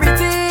my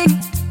everything.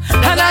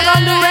 And I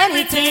don't do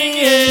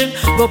anything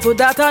but put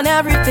that on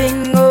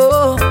everything,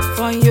 oh,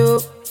 for you.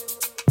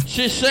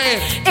 She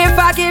said, if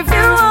I give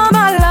you all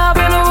my love,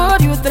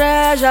 would you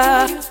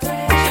treasure?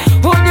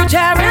 Would you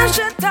cherish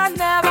it and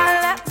never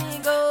let me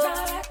go?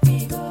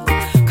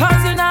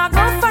 Cause you're not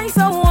gonna find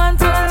someone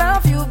to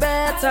love you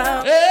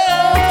better.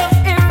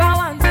 If I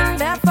want to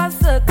bet for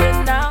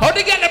certain now. How do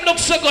you get them look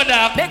so good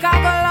now? Make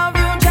I go love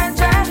you,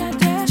 Jaja.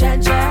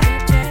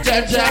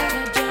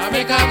 I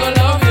make I go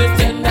love you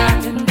tender.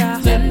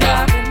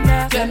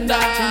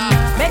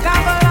 Make I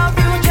go love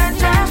you,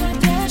 Jaja.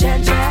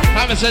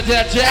 Mama said,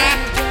 Jaja,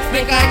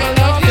 make I go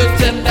love you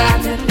tender.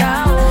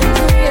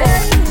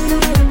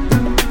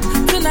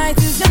 Tonight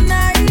is your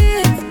night.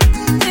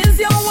 Is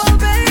your world,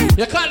 babe.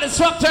 You call it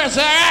Swapters,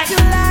 alright? You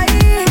like,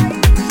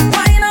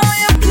 why know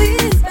you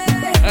please,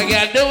 babe? I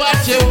gotta do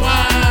what you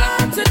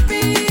want. To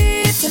be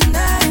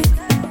tonight.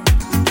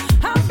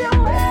 Have your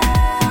way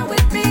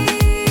with me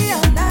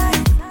all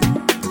night.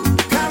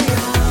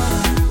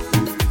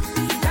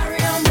 Carry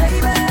on,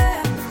 baby.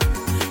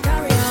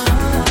 Carry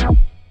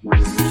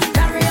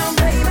on,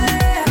 baby.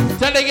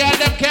 Tell the girl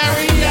them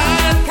carry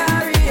on.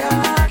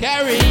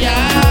 Carry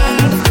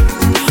on.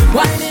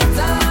 Wind it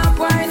up,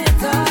 wind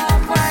it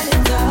up, wind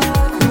it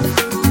up.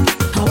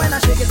 And when I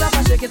shake it up, I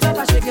shake it up,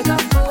 I shake it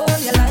up. Oh,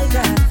 you like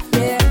that,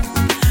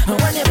 yeah. And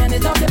when you bend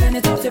it up, you bend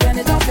it up, you bend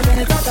it up, you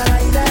bend it up, I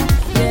like that,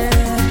 yeah.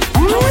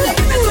 And when you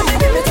give it to me,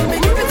 give it to me,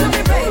 give it to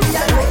me, baby, I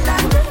like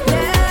that,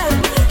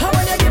 yeah. And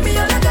when you give me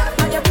all of that,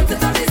 and you put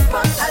it on this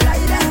spot, I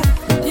like that.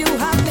 You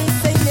have me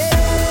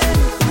singing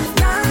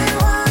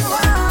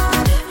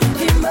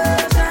 911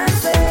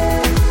 emergency,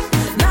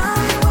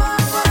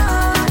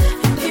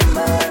 911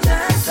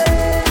 emergency.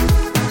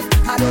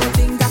 I don't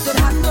think I could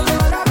handle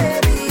all that,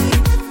 baby.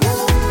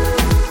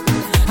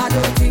 I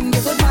don't think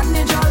you could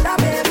manage all that,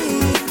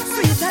 baby.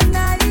 Sweet and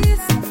nice,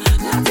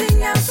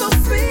 nothing else so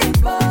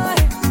sweet, boy.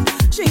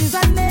 She's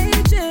an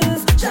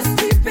ages, just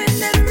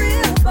keeping it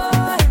real,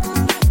 boy.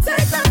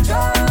 Take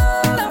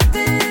control of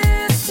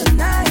this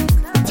tonight.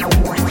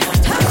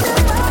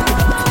 Handle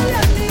all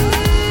your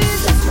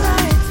needs just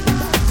right.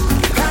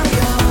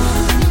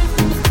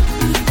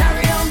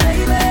 Carry on,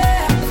 baby.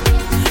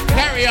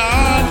 Carry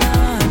on.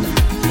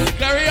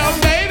 Carry on,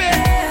 baby.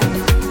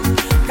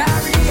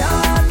 Carry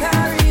on,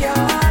 carry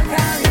on,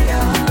 carry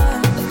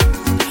on.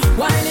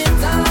 Wind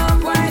it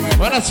up, wind it up.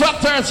 When a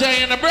Swapters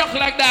say in the broke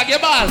like that,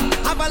 get ball.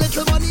 Have a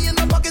little money in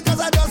the pocket cause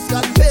I just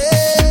got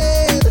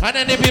paid. And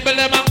then the people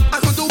them I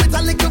could do it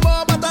a little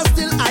more but I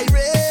still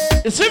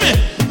irate. you see me?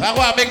 I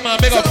want big man,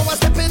 big So up. now I'm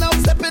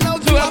stepping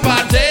out To a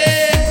party.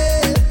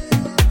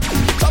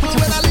 Trouble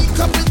when I link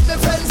up with my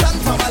friends and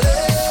family.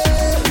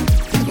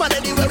 Man,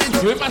 anywhere we go,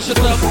 We mash it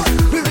up.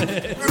 we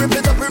rip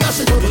it up, we mash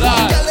it up. Lord.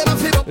 Girl, them a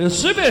flip up, You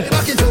see me?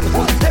 back it up.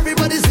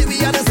 Everybody see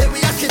me and they say we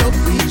acting up.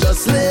 We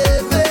just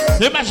live it.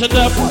 They mash it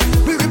up.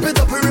 We rip it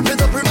up, we rip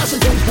it up, we mash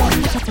it up.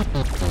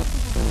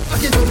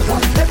 Back it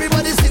up.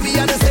 Everybody see me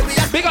and they say we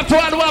acting up. Big up to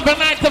all one from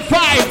 9 to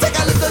 5. Take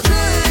a little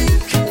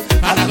drink.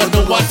 And I gonna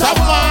do what I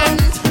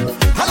want.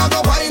 And I go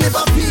wine if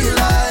I feel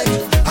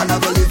like. And I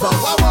go live how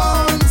I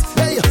want.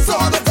 Hey, so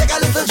I go take a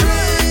little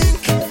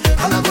drink.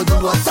 And I go do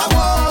what I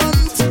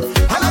want.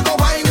 And I go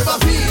wine if I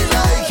feel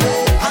like.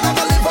 And I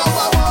go live how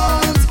I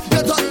want. You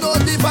don't know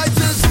the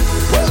vices.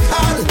 Work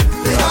hard,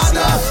 the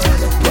harder.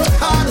 Work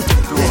hard,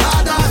 the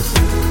harder.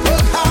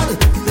 Work hard,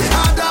 the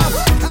harder.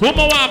 Who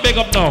more want big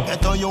up now?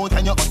 Get on you out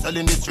and you hustle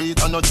in the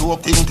street and no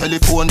joke thing.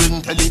 Telephone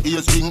ring,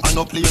 ears ring, and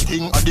no play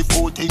thing. At the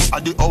food thing,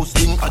 at the house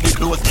thing, at the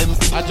clothes them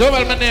thing. I don't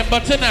my name,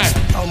 but tonight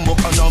Tambo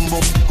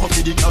canambo,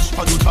 copy the cash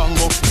for the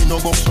tango. Me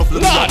no go shuffle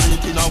me a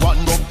beat in a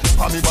one go.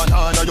 For me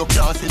banana you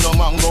can't see no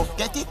mango.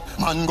 Get it?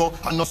 Mango,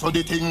 and no so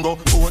the thing go.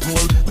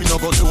 Oatmeal, we no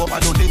go do up a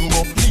do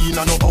limbo. Lean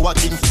and no our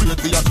thing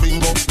straight we a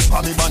swing go.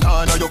 For me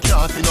banana you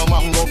can't see no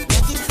mango.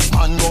 Get it?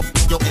 Mango,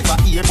 you ever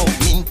hear about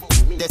me?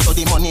 That's how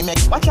the money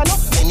make. Watch out,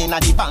 then inna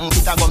the bank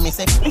it a go me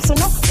say. Listen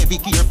up, be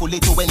carefully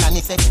to when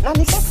Nanny say.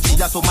 Nanny say, she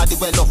a somebody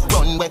well off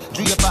runway.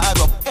 Drape her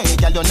up, hey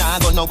girl you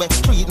nah go nowhere.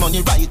 Treat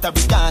money right, a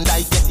big gun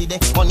like yesterday.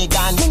 Money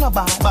gone, me no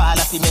ball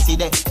a see messy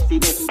day.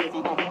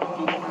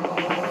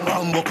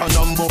 Tambo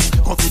canambo,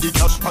 copy the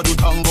cash for the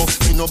tango.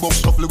 Me no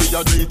box shuffle we a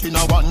do it in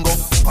a one go.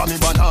 For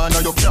me banana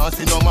you can't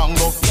see no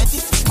mango. Get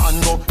it?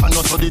 Mango, and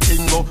no so the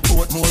thing go.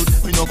 Oatmeal,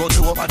 we no go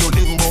do up a do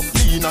limbo.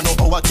 Lean and no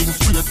our thing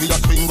straight we a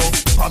swing go.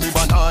 For me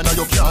banana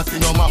you can't see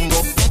no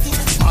mango. Get it?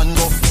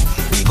 Mango.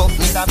 Big up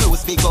Mr.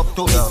 Bruce, big up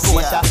to me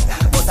Scotia.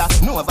 But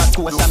Nova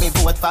Scotia me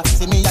vote for.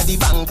 See me at the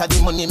bank of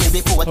the money me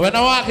report. When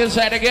I walk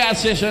inside the gas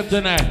station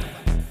tonight,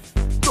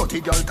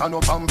 dirty girl turn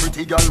up and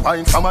pretty girl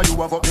wine. Some of you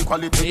have up the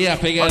quality. Yeah,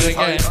 figure it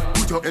again.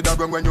 Put your head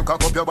around when you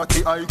cock up your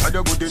body high. Cause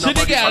you're good enough. See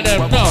the girl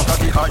them, no.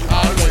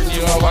 All when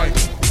you are wine,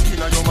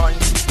 inna your mind.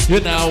 You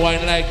now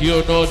wine like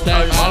you know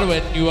time. All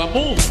when you are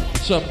move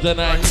something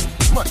nice.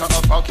 Matter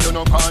of fact, you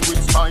no pan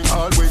with spine.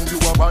 All when you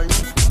are wine,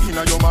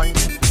 inna your mind.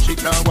 She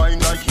can't wine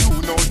like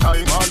you no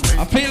time. All when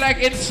I feel like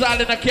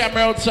installing a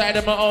camera outside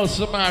of my house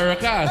tomorrow,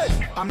 cause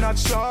I'm not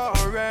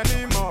sure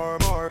anymore,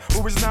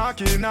 who is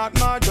knocking at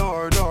my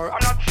door. I'm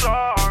not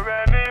sure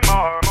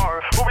anymore,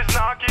 who is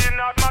knocking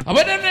at my door.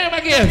 what's the name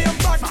again?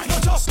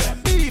 Not just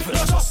them, people,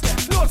 not just them,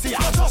 Lord,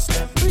 not just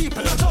them,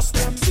 people, not just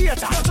them,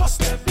 Satan, not just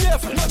them,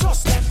 devil, not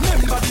just them,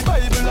 remember the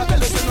Bible, I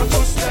tell us not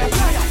just them,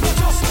 liar, not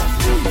just them,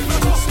 people,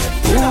 not just them,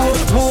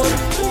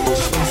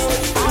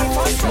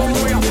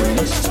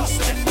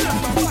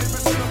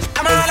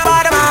 I'm all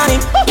about the money,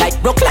 like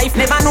broke life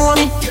never know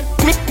me.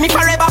 Me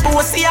forever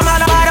bossy, I'm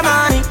all about the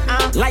money.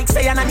 Like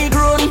say I'm a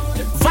Negro,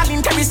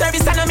 voluntary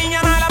service and me,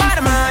 I'm all about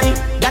the money.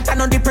 That I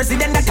know the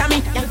president that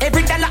me.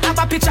 Every dollar have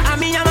a picture of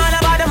me, I'm all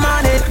about the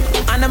money.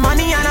 And the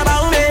money and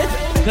about me.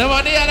 The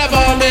money and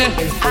about me.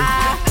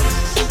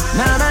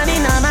 No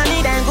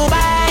money, then go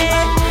buy.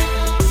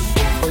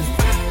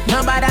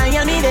 Nobody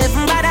hear me, they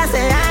from bad I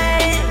say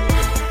aye.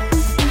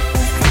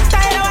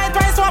 Tired of white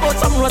price, what about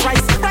some rose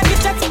rice?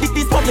 Private jets,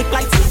 this public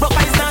lights. Broke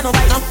eyes down, no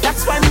buy now.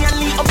 That's why me and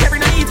Lee up every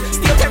night.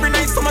 Stay up every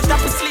night, so much that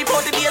we sleep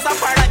all the days of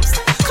paradise.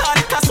 Call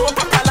it a so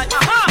proper life.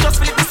 Just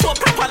feel it be so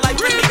proper life.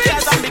 Bring me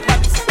cars and big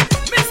bags.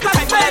 Mr.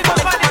 Right, but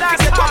everybody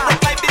that's a proper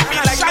life. Did me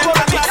like mental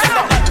class and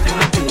the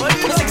blood.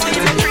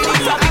 16 and 3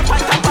 days of the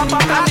panta papa.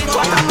 And it's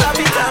what I'm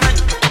loving, man.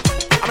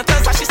 I'm a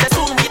tell her she said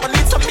soon we will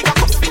need some bigger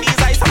cups for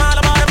these eyes. I'm all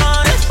about the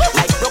money.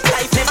 Like broke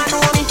life never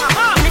know me.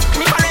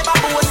 Me forever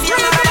bossy,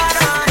 I'm all about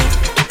the money.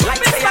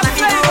 Like say I'm a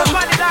hero.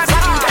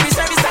 Voluntary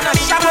service and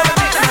me, I'm all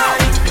about the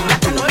money.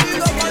 Like I know you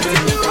don't want to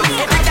do.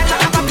 Every day I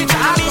have a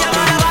picture of me, I'm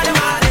all about the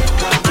money.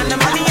 And the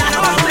money and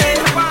about me.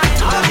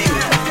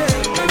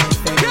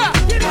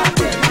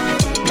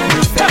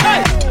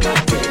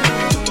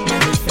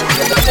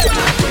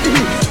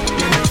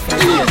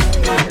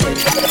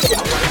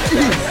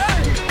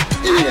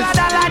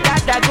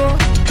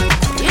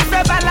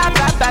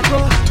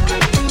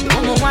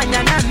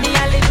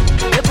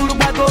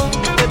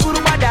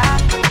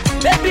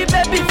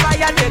 Baby,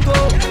 fire they go.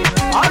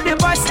 All the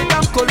boys sit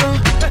down colo,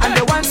 and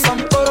they want some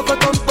poro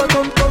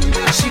tom.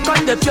 She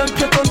come the pium.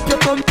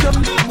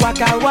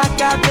 Waka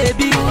waka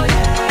baby, ooh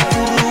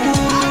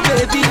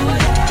baby,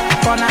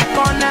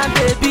 corner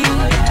baby.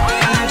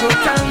 And I go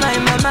tell my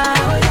mama,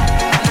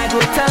 and I go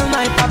tell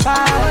my papa,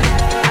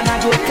 and I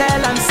go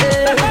tell am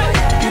say,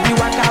 you be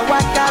waka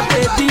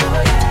baby,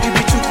 you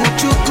be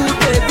chuku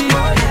baby.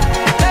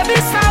 Baby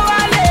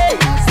sawale,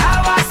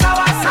 sawale.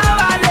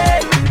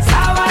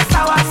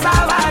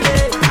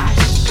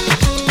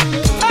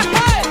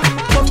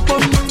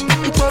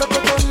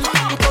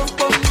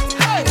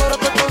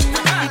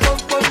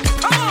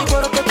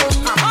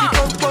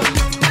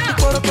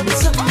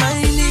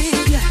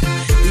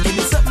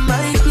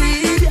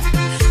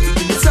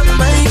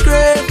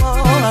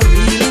 I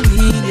really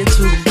need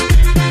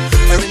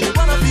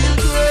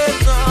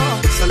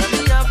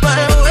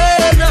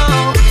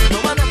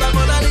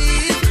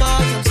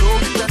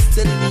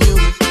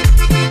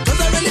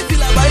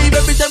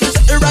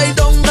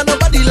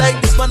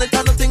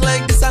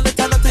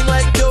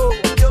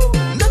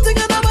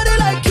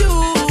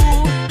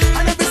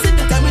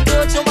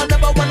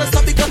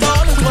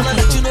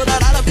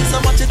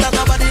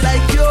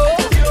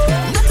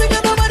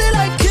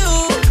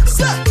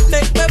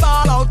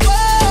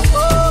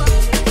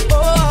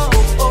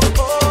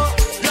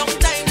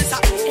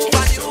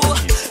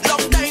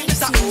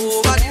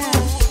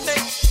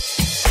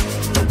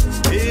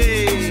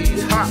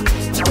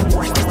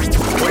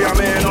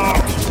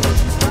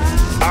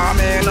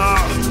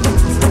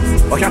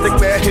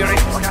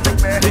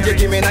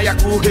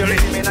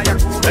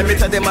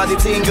them how the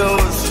thing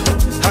goes.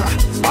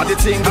 How the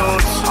thing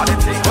goes.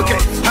 Okay,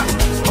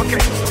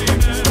 okay.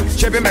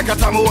 Chevy make a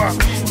tamua.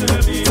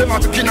 Say my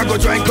pikina go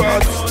join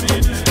God.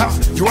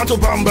 You want to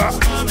bamba?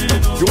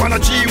 You wanna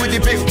G with the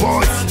big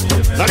boys?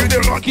 Now you the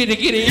rock, kitty,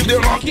 you the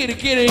rock, kitty.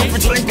 We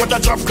drink with a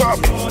drop cup.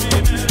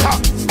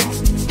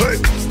 Hey,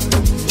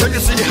 so you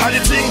see how the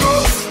thing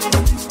goes?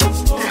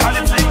 How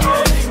the thing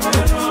goes?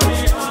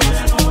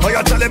 Oh,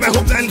 you tell me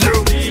who blend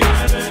you?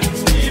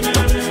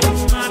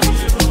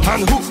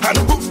 And who?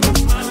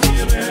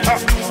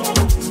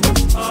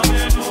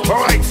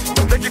 Alright,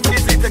 take it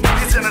easy,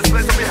 and let's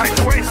play some behind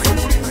the waist.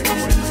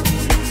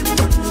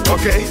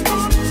 Okay.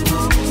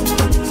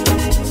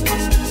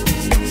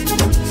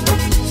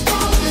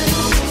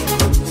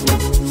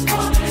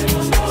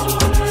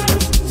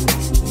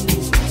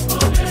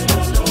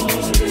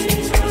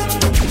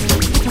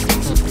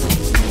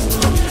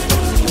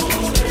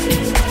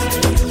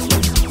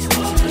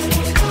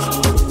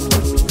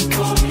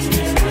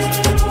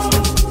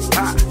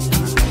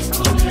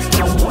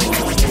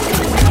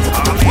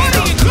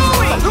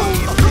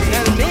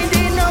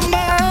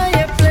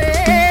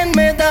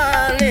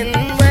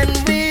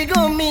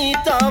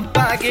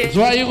 So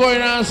why you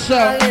going on,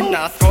 sir?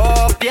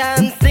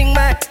 Scorpion sing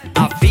my,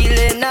 I'm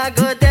feeling a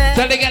good day.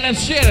 Tell the girl and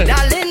chill.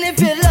 Darling, if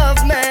you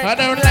love me, I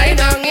don't lie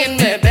down in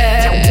my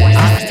bed.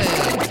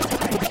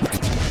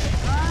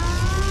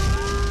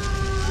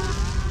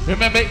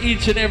 Remember,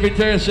 each and every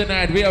Thursday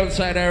night, we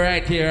outside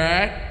right here,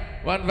 alright?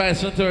 One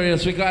Vice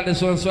Notorious, we got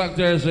this one Swag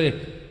Thursday.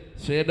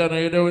 So you don't know,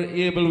 you don't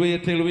able to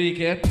wait till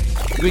weekend.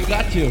 We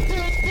got you,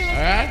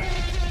 alright?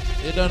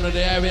 You don't know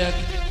the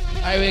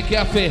Highway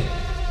Cafe.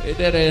 You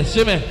did it,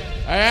 see me?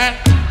 Alright?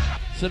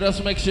 So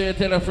just make sure you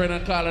tell a friend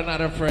and call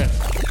another friend.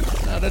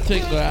 Another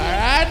thing,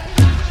 alright?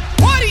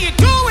 What are you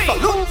doing?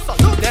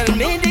 Salute. Tell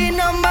me the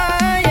number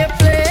you're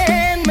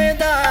playing, me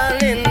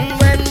darling.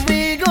 When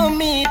we go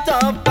meet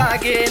up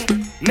again,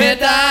 me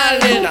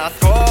darling. A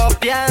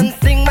scorpion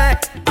sing my,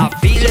 I'm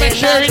feeling. So make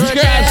sure it's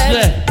grass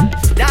there.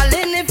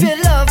 Darling, if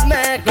you love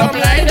me, come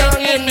lie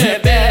down in my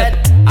bed.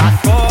 A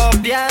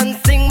scorpion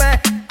sing my,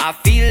 I'm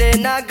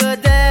feeling a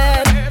good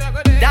day.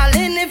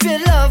 Darling, if you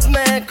love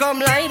me, come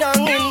lie down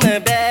in my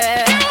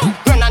bed.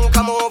 Run and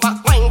come over,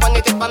 wine on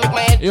the tip and make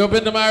my head. You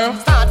open tomorrow?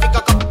 Start pick a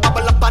cup,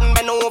 bubble up and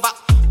bend over.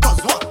 Cause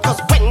what? Cause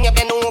when you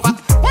bend over,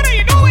 what are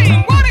you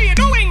doing? What are you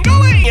doing?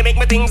 You make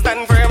my things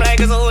stand firm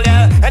like a soldier.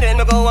 And then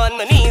I go on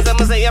my knees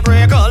and I say a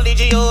prayer, call the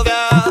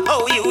Jehovah.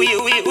 Oh, you.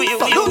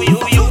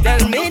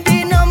 Tell me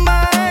the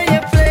number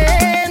you're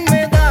playing,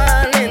 me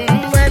darling.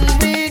 When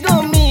we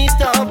go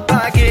meet up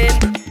again,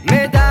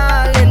 me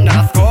darling.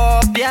 A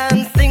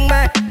scorpion sing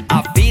my,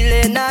 I'm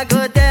feeling a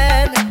good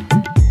day.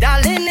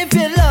 Darling, if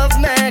you love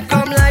me,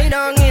 come lie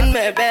down in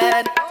my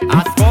bed.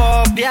 A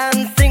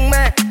scorpion sing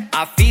my,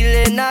 I'm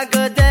feeling a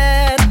good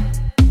day.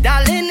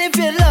 Darling, if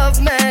you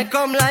love me,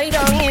 come lie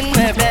down in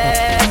my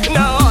bed.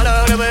 Now all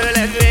over the world,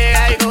 everywhere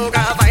I go,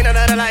 can't find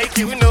another like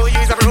you. Know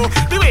you's a pro.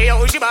 The way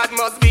how she bad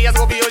must be a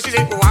Scorpio. She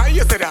say, why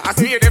you say that? I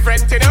say you're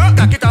different, you know.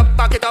 Back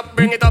it up,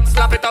 bring it up,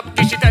 slap it up.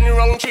 Dish it and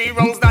wrong, 3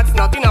 wrongs, that's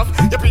not enough.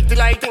 You're pretty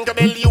like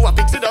Tinkerbell, you a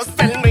fix it us.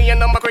 Tell me your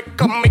number quick,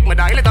 come make me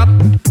dial it up.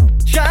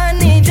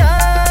 Johnny,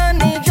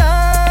 Johnny,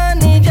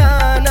 Johnny,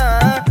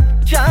 Jana,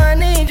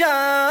 Johnny,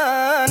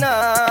 Jana.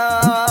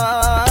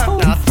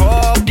 Now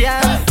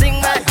scorpion sing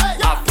my,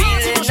 I'm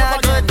feeling a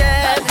good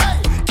day.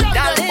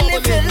 Darling,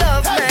 if you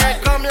love me,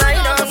 come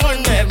lie down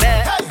in my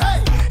bed.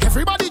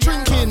 Everybody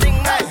drinking.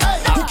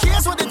 Who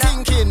cares what they're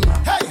thinking?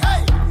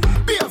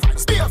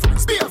 Spear.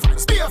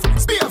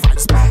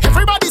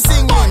 Everybody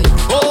singing.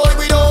 Oh,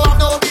 we don't have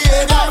no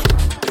behavior.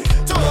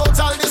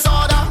 Total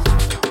disorder.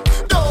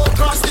 Don't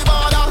cross the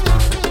border.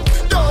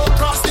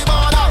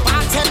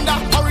 Bartender,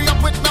 hurry up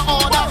with my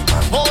order.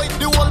 Oh,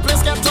 the whole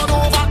place get turned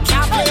over.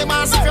 Can't play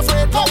mass if you're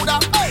afraid powder.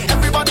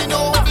 Everybody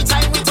know every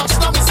time we touch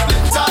them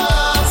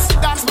splinters.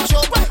 That's my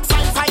show.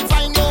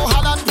 Fine, no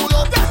Holland pull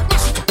up.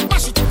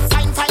 Mash it,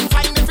 fine.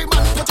 Every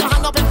man put your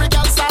hand up, every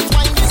girl start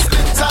whining the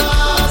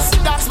splinters.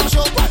 That's my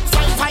show.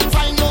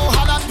 Fine, no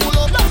Holland pull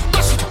up.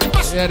 Mash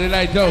it. Yeah, they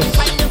like those.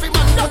 Every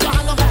man put your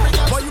hand up, every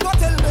girl. Boy, you go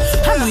tell me.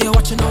 I know you're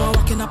watching, now I'm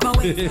walking up my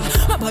way.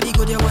 My body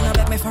good, you wanna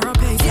beg me for a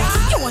pace.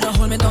 You wanna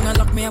hold me down and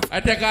lock me up. I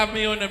take off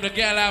me on them, the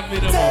girl have me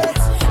the most.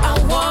 I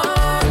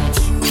want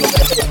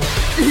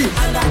you,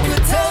 and I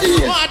could tell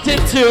you.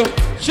 Wanted to.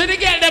 Should you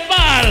get the ball?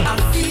 I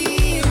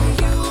feel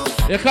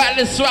you. You call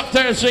this Swag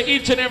Thursday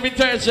each and every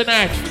Thursday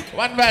night.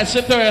 One Vice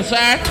Notorious,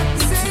 alright?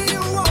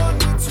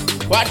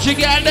 Watch you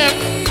get them.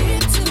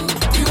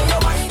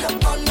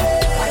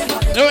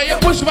 No, you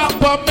push back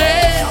for me.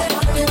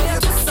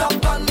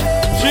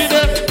 See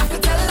them?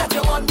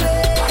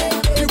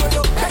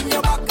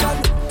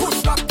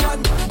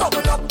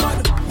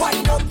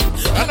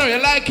 I know you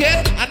like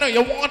it. I know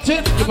you want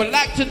it. You would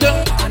like to do.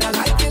 And I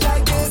like it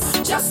like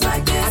this, just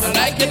like this. I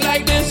like it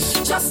like this.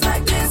 Just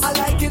like this. I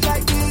like it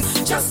like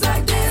this, just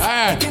like this.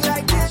 Alright.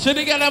 Like this. Should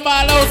you get them all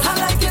out? I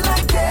like it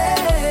like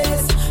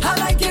this. I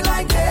like it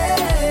like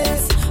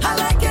this. I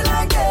like it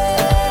like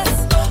this.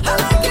 I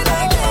like it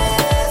like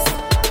this.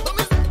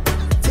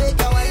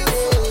 Take away your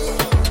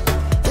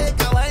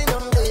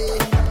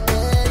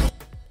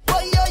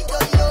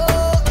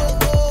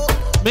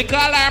Me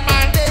call her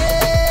man.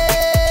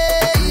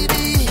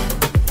 Baby,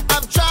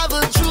 I've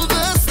traveled through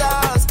the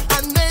stars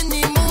and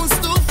many moons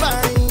to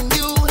find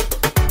you.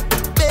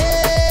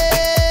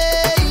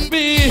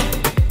 Baby,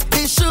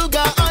 the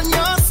sugar on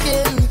your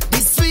skin, the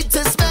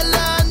sweetest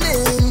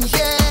melanin,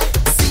 yeah.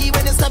 See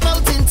when you step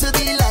out into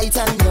the light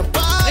and your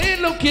body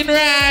ain't looking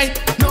right.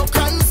 No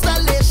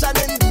constellation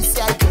in the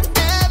sky could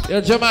ever.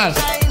 Yo, Jamal,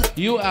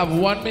 you have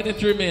 1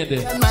 minute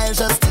remaining.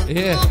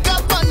 Yeah.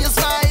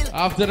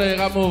 After that, you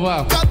can move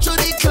up.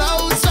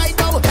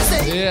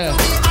 Yeah.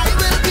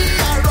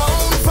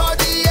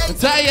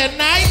 Entire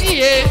night,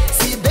 yeah.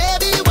 See,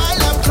 baby,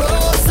 while I'm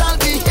close, I'll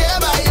be here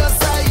by your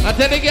side. I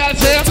tell the girl,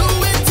 say,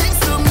 doing things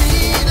to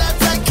me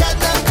that I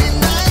cannot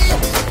deny.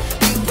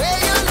 The way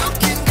you're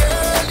looking,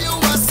 girl, you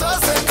are so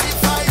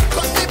certified.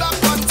 Put me back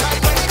one time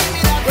when you give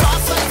me that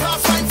fast line,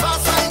 fast line,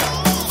 fast line,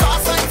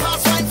 fast line,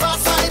 fast line,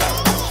 fast line.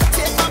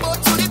 Take my boat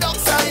to the dock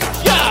side.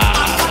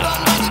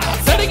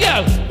 Yeah. Tell the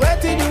girl. Where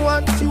did you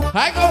want?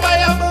 I go buy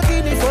a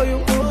Lamborghini for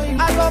you.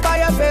 I go buy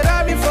a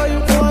Ferrari for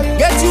you.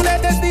 Get you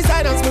latest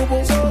design and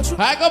smooth.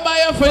 I go buy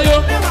it for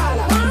you.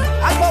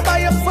 I go buy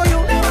it for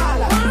you.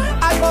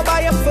 I go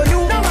buy it for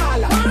you.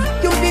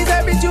 You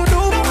deserve it, you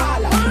do.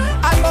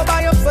 I go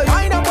buy it for you.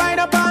 Wind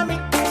up on me.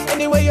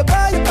 Anyway you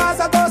go, you pass,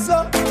 I go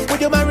slow. Would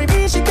you marry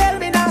me? She tell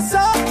me not so.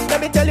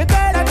 Let me tell you, girl,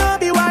 I know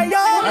be why yo.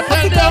 I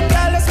tell you,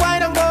 girl, let's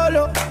wine and go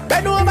low.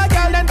 Bend over,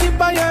 girl, and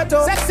tip on your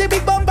toe. Sexy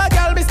big bumper,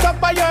 girl, be stuck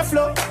by your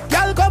flow.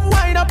 Girl, come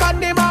wind up on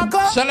the marco.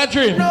 Shall I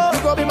dream? No,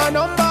 you go be my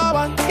number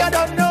one. You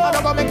don't know.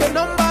 I'm gonna make you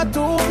number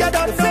two. You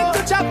don't know. Fit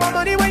to chop my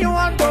money when you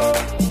want to.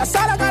 That's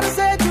all I gotta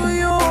say to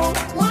you.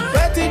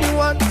 Waiting you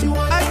want.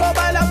 I go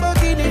buy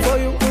Lamborghini for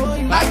you.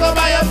 I go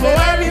buy a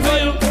Ferrari for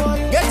you.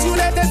 Get you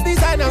latest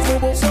designers,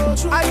 boo.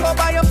 I go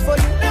buy it for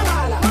you.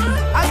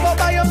 I go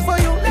buy it for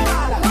you.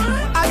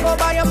 I go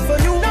buy it for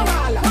you.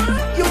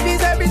 You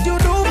deserve it, you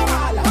do.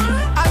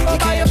 I go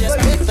buy it for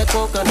you. Pick the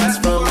coconuts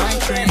from my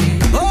tree.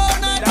 Oh,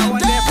 night and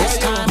day. This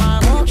time I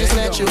won't just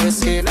let you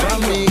escape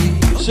from me.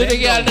 See the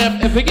girl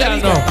them, if the girl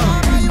know.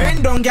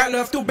 Bend down, girl,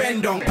 love to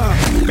bend down.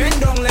 Bend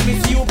down, let me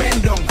see you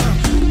bend down.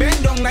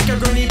 Bend down like a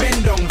granny,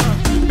 bend down.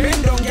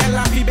 Bend down, girl,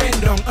 happy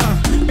bend down.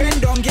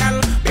 Bend down,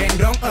 girl, bend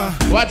down.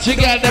 Watch the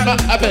girl them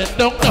a bend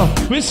down now.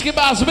 Whiskey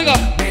bars, big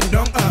up. Bend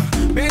down,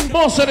 bend.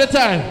 Most of the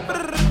time.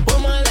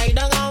 Woman like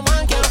that, a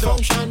man can't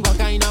function. What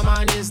kind of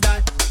man is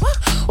that?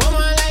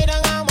 Woman like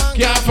that, a man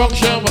can't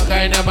function. What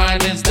kind of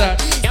man is that?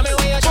 Tell me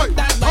where you drop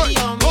that body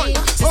on me.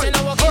 Since you're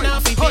not walking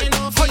off, you pay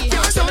no fee.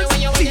 Tell me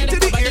when you want to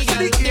get body, girl.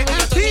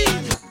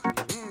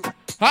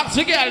 Hot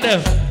the girl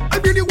them. I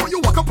really want you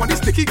walk up on this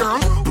sticky girl.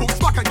 Pulls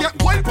back and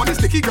get wild on this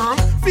sticky girl.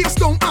 Face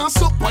down, ass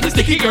up on this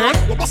sticky girl.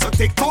 What was a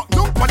TikTok?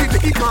 No, on this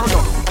sticky girl.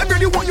 I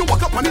really want you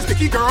walk up on this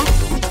sticky girl.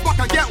 Pulls back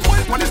and get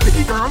wild on this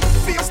sticky girl.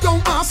 Face down,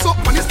 ass up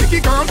on this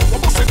sticky girl.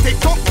 What was a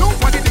TikTok? No,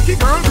 on this sticky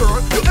girl.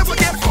 You ever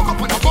get fucked up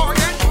on a bar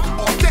yet?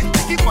 Or that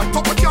sticky on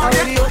top of your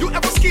head? You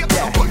ever skate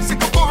on a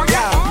bicycle bar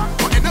yet?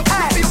 But in the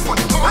face on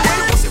the car,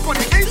 you was it on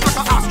the age like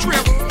a ass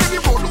trip. Then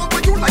you roll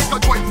over you like a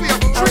joint flare.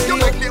 Treat you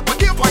like labor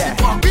day by the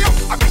bar beer.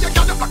 I mean you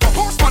got it like a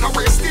horse on a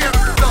race steer.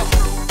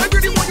 I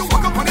really want you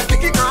walk up on this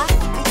sticky girl.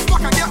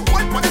 Fuck and get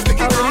white on this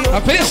sticky girl.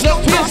 I face up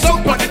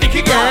on the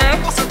dicky girl.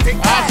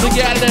 Hot the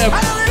girl them.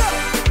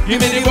 Give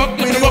me the walk,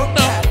 give me the walk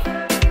now.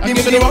 Give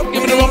me the walk,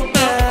 give me the walk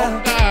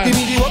now. Give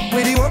me the walk,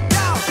 with the walk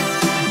now.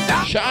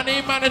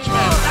 Shani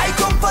management. I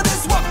come for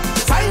this walk.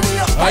 Sign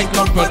me up. I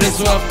come for this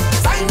walk.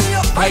 Sign me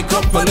up. I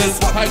come for this.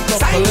 I come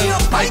for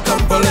this. I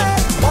come for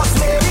this. Boss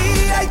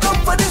lady, I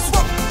come for this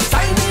walk.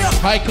 Sign me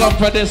up. I come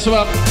for this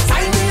walk.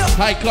 Sign me up.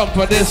 I come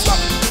for this.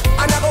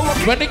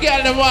 When the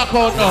girl them walk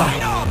out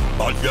now.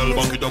 Bad girl,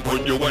 back it up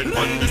when you wine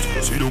on this.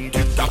 See don't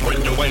tick tock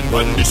when you wine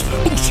on this.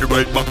 Push it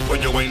right back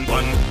when you wine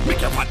on.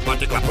 Make your fat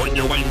body clap when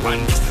you wine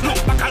on this.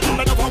 Look back and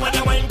let go when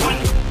you wine on.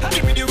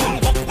 Give me the room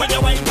up when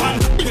you wine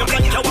on. If you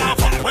like you want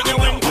fuck when you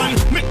wine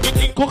on. Make the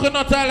thing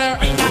coconut Tyler.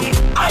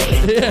 I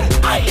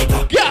lit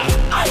up, yeah.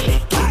 I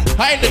lit up,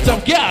 I lit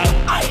up, yeah.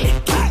 I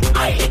lit up,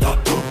 I lit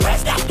up.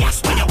 Press that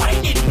gas when you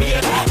wine in me. I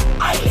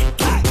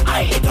lit up,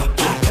 I lit up,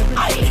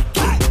 I lit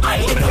up, I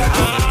lit up,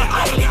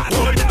 I lit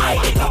up, I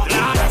lit up.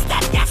 Press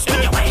that gas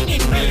when you wine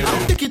in me.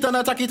 Tick it on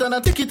a, tack it on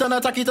a, tick it on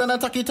a, tack it on a,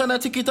 tack it on a,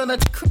 tick it on a.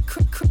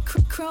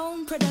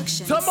 Chrome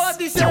Productions.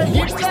 Somebody say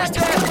hit that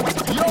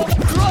there. Yo,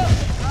 Chrome.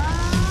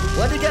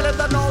 What the girl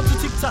that know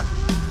to tick tock?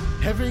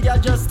 Every girl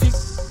just tick.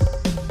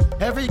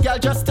 Every girl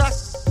just tack.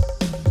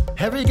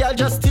 Every girl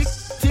just tick,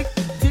 tick,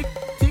 tick,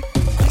 tick.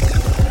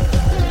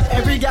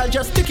 Every girl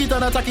just tick it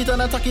on a, tack it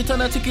on a, tack it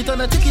on a, tick it on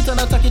a, tick it on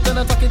a, tack it on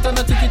a, tack it on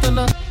a, tick it on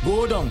a.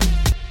 Go down,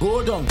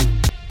 go down,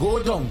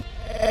 go down.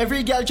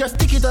 Every girl just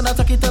tick it on a,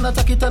 tack it on a,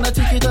 tack it on a,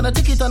 tick it on a,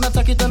 tick it on a,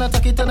 tack it on a,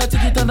 tack it on a,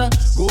 tick it on a.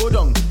 Go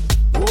down,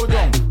 go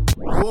down,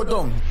 go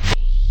down.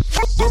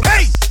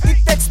 Hey! It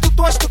takes two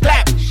to us to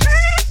clap.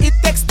 It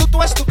takes two to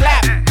us to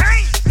clap.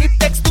 It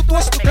takes two to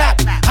us to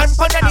clap. Hand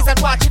on your knees and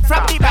watch it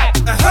from the back.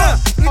 It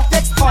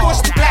takes two to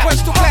us to clap. It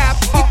takes two to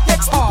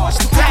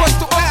us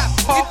to clap.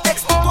 It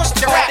takes two to us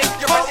to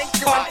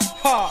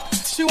clap.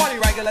 She want it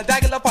regular,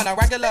 daggle up on a a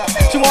regular.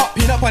 She want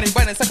peanut bunny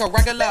bun and suck a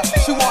regular.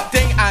 She want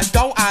ding and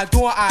don't, I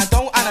do,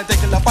 and a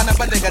digger, fun of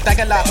a digger,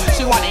 digger.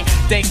 She want it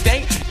ding,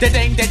 ding, ding,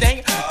 ding, ding, ding,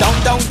 don't,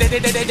 ding,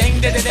 ding, ding, ding,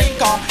 ding, ding,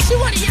 She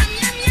want it yum,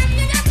 yum, yum,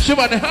 yum. She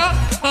want it,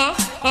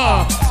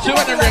 She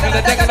want a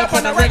regular, digger,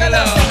 fun of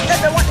regular. If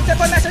you want to take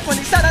a message from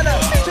the cellular,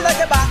 she like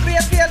your back,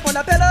 real scales from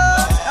the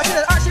pillow. I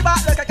feel like she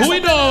back like a who we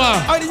know,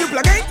 Are you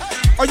plug in?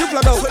 Are you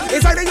plug out?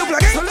 Is that you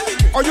plug in?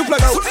 Are you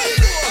plug out?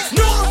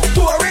 No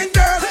boring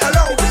girls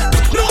allowed.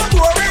 No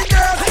boring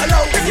girls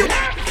allowed.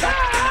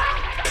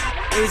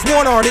 It's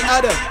one or the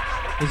other.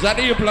 Is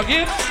that you plug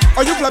in?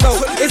 Are you plug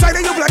out? Is that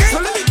you plug in?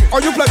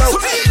 Are you plug out?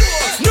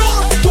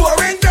 No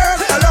boring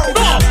girls allowed.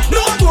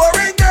 No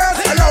boring girls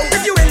allowed.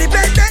 If you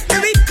independent,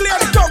 let me clear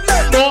the talk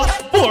now. No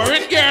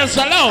boring girls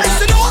allowed.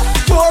 No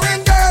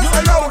boring girls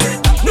allowed.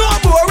 No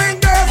boring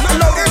girls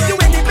allowed. If you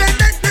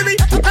independent, let me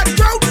cut the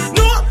crowd.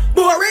 No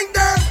boring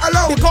girls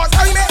allowed. Because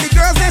I met the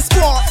girls that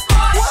squat.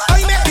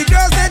 I met the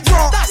girls that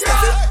drop.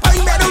 I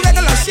met the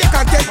regular shake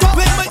and take up.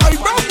 I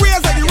broke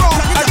ways at the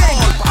rock again.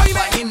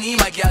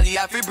 My girl, you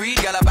have to breathe.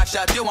 Girl, a back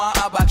shot, you want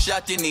a back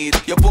shot, you need.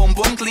 Your boom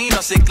boom clean,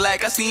 or sick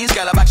like a sneeze.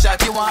 Girl, a back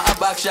shot, you want a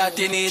back shot,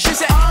 you need. She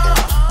said,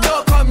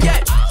 don't come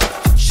yet.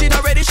 She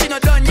not ready, she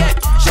not done yet.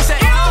 She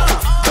said,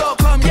 don't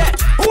come yet.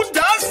 Who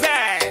does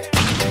that?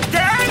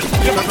 Girl,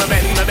 you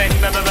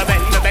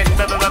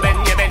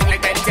bend,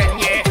 like Ben 10,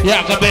 yeah.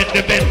 Yeah, go bend.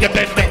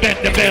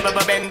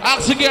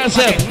 Ask the girl,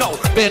 say,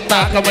 bend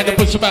back, and when they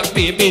push you back,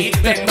 baby.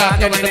 Bend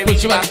back, and when they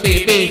push you back,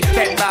 baby.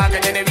 Bend back,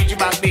 and then they reach you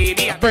back,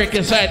 baby. Break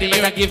inside you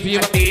and give you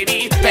a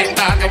baby. Bend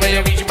back, and when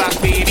you reach you back,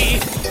 baby.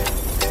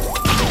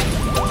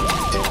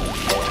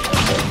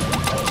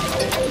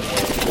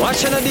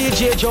 Watching a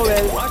DJ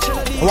Joel.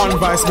 One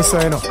vice, me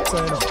saying up.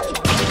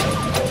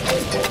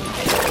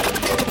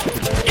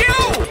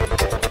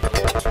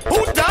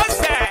 Who does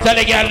that? Tell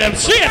the girl them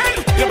shit.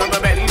 You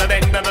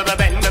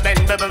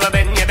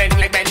bend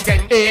like Ben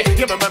 10.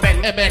 You bend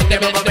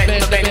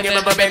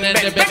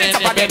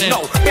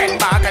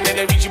back and then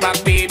they reach you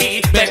back,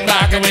 baby. Bend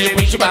back and when you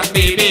reach you back,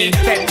 baby.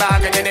 Bend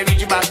back and then they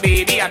reach you back,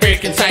 baby. I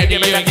break inside you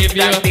and give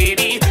you a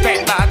baby.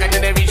 Bend back and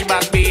then they reach you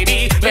back,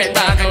 baby. Bend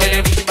back and then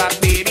they reach you back,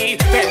 baby.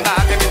 Bend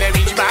back and then they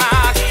reach you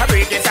back. I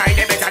break inside,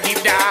 they better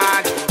give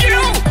that.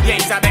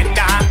 Yes, a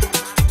bender.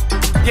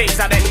 Yes,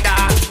 a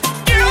bender.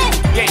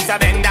 Yes, a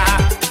bender.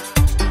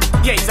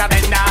 Yes, a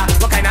bender.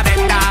 What kind of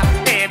bender?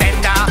 Air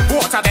bender,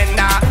 water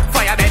bender,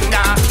 fire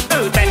bender,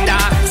 earth bender,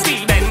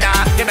 steel bender.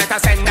 You better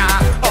send her.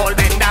 All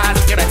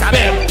benders, you better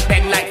bend.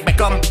 Bend like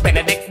Beckham,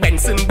 Benedict,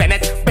 Benson,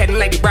 Bennett. Bend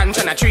like the branch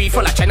on a tree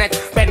full of chenet.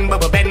 Bend,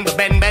 bubble, bend,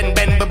 bend, bend,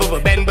 bend, bubble,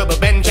 bend, bubble,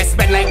 bend. Just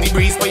bend like the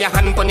breeze. Put your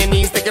hand on your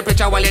knees. Take a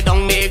picture while you're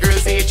down there, girl,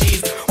 say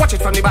cheese. Watch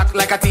it from the back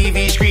like a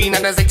TV screen.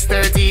 And a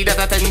 6:30, that's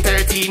a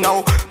 10:30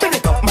 now. Bend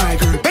it up, my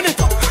girl, bend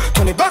it up.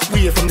 Turn it back,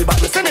 way from the back,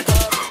 send it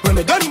up. When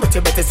we're done, but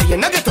you better see a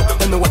nugget up.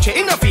 When we watch it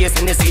in the face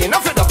and they see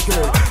enough it up,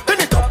 girl.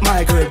 Bend it up,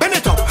 my girl, bend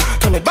it up.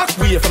 Turn it back,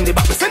 way from the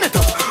back, send it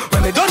up.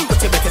 When we're done,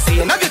 but you better see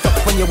a nugget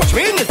up. When you watch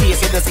me in the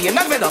face, you don't see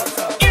enough it up.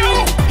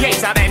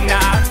 Yes, a bender.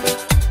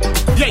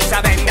 Yes,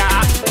 a bender.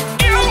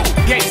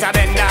 Yes, a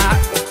bender.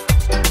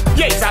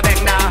 Yes, a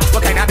bender.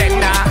 What kind of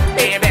bender?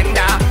 Air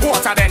bender,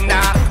 water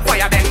bender,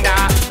 fire bender,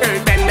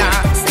 earth bender,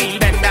 steel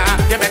bender.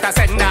 You better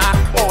send her.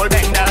 All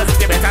benders,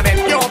 you better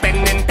bend. You're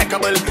bend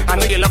impeccable. I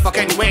know you love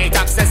fucking weight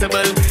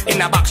accessible. In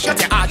a box, shut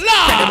your heart,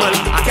 credible.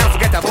 I can't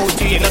forget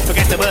about you, you're not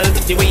forgettable.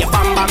 The way your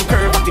bam bam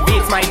curve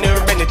activates my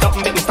nerve. Bend it up,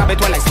 make me stab it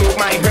while I smoke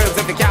my herbs.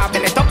 If you can't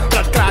bend it up,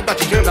 blood clot,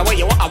 touch your germs.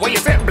 Away you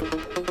say.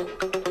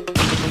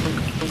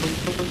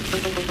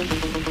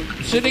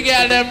 See the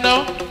girl them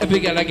now? If the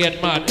girl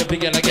get mad,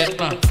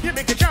 You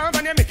make it jump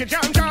and you make it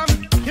jump.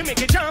 You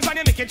make it jump and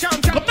you make it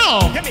jump. Come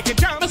on. You make it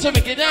jump. Let's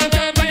make it jump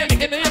and you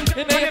make it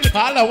jump.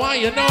 All I want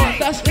you know,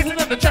 that's the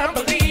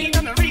trampoline.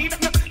 Gonna read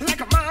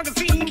like a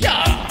magazine.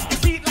 Yeah. You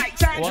see it like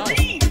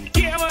tangerine.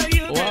 Yeah, what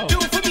you gonna do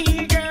for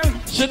me, girl?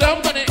 Sit down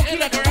on it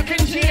like a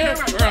rocking chair.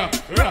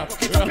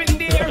 Rock it up in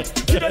there.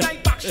 You don't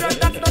like back shot,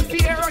 that's not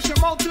fear. Rush your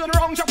mouth to the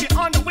wrong, jump your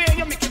underwear.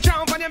 You make it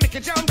jump and you make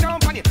it jump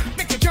and you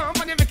make it jump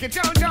and you make it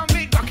jump.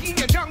 Big rock in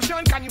your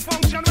junction, can you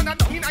function when I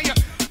don't in your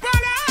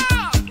brother?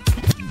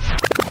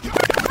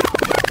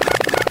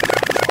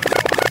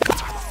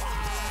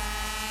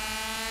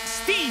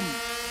 Steam.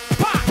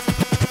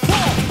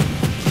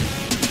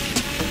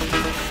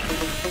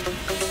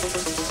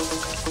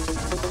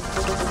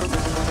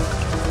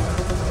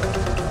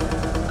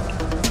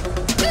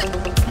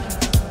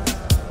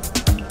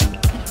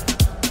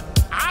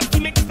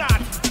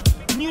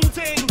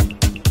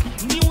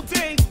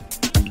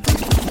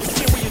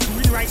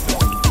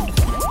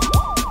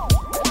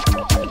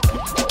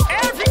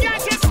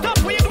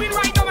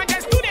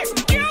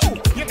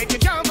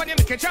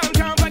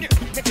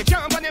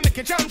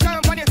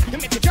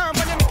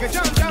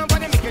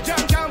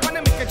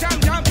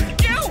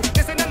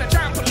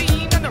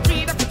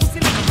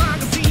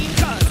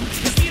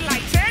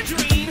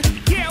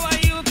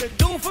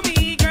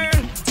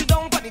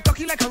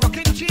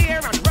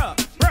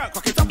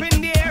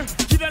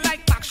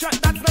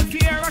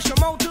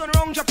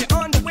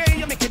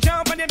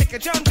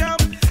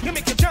 Jump,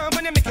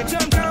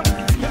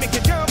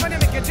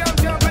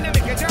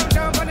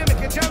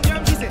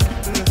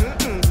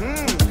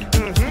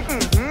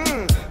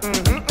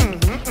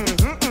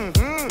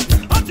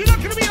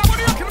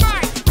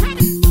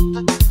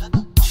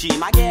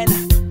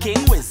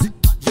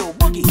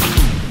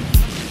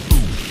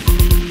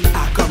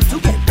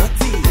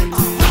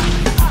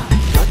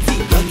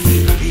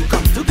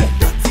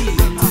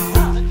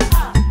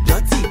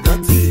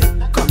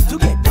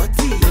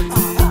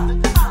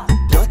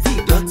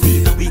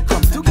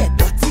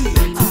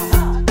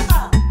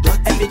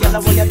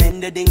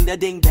 the ding, the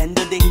ding, bend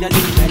the ding, the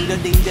ding, bend the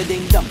ding, the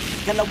ding, dum.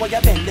 Girl, I want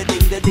you bend the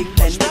ding, the ding,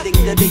 bend the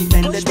ding, the ding,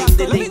 bend the ding,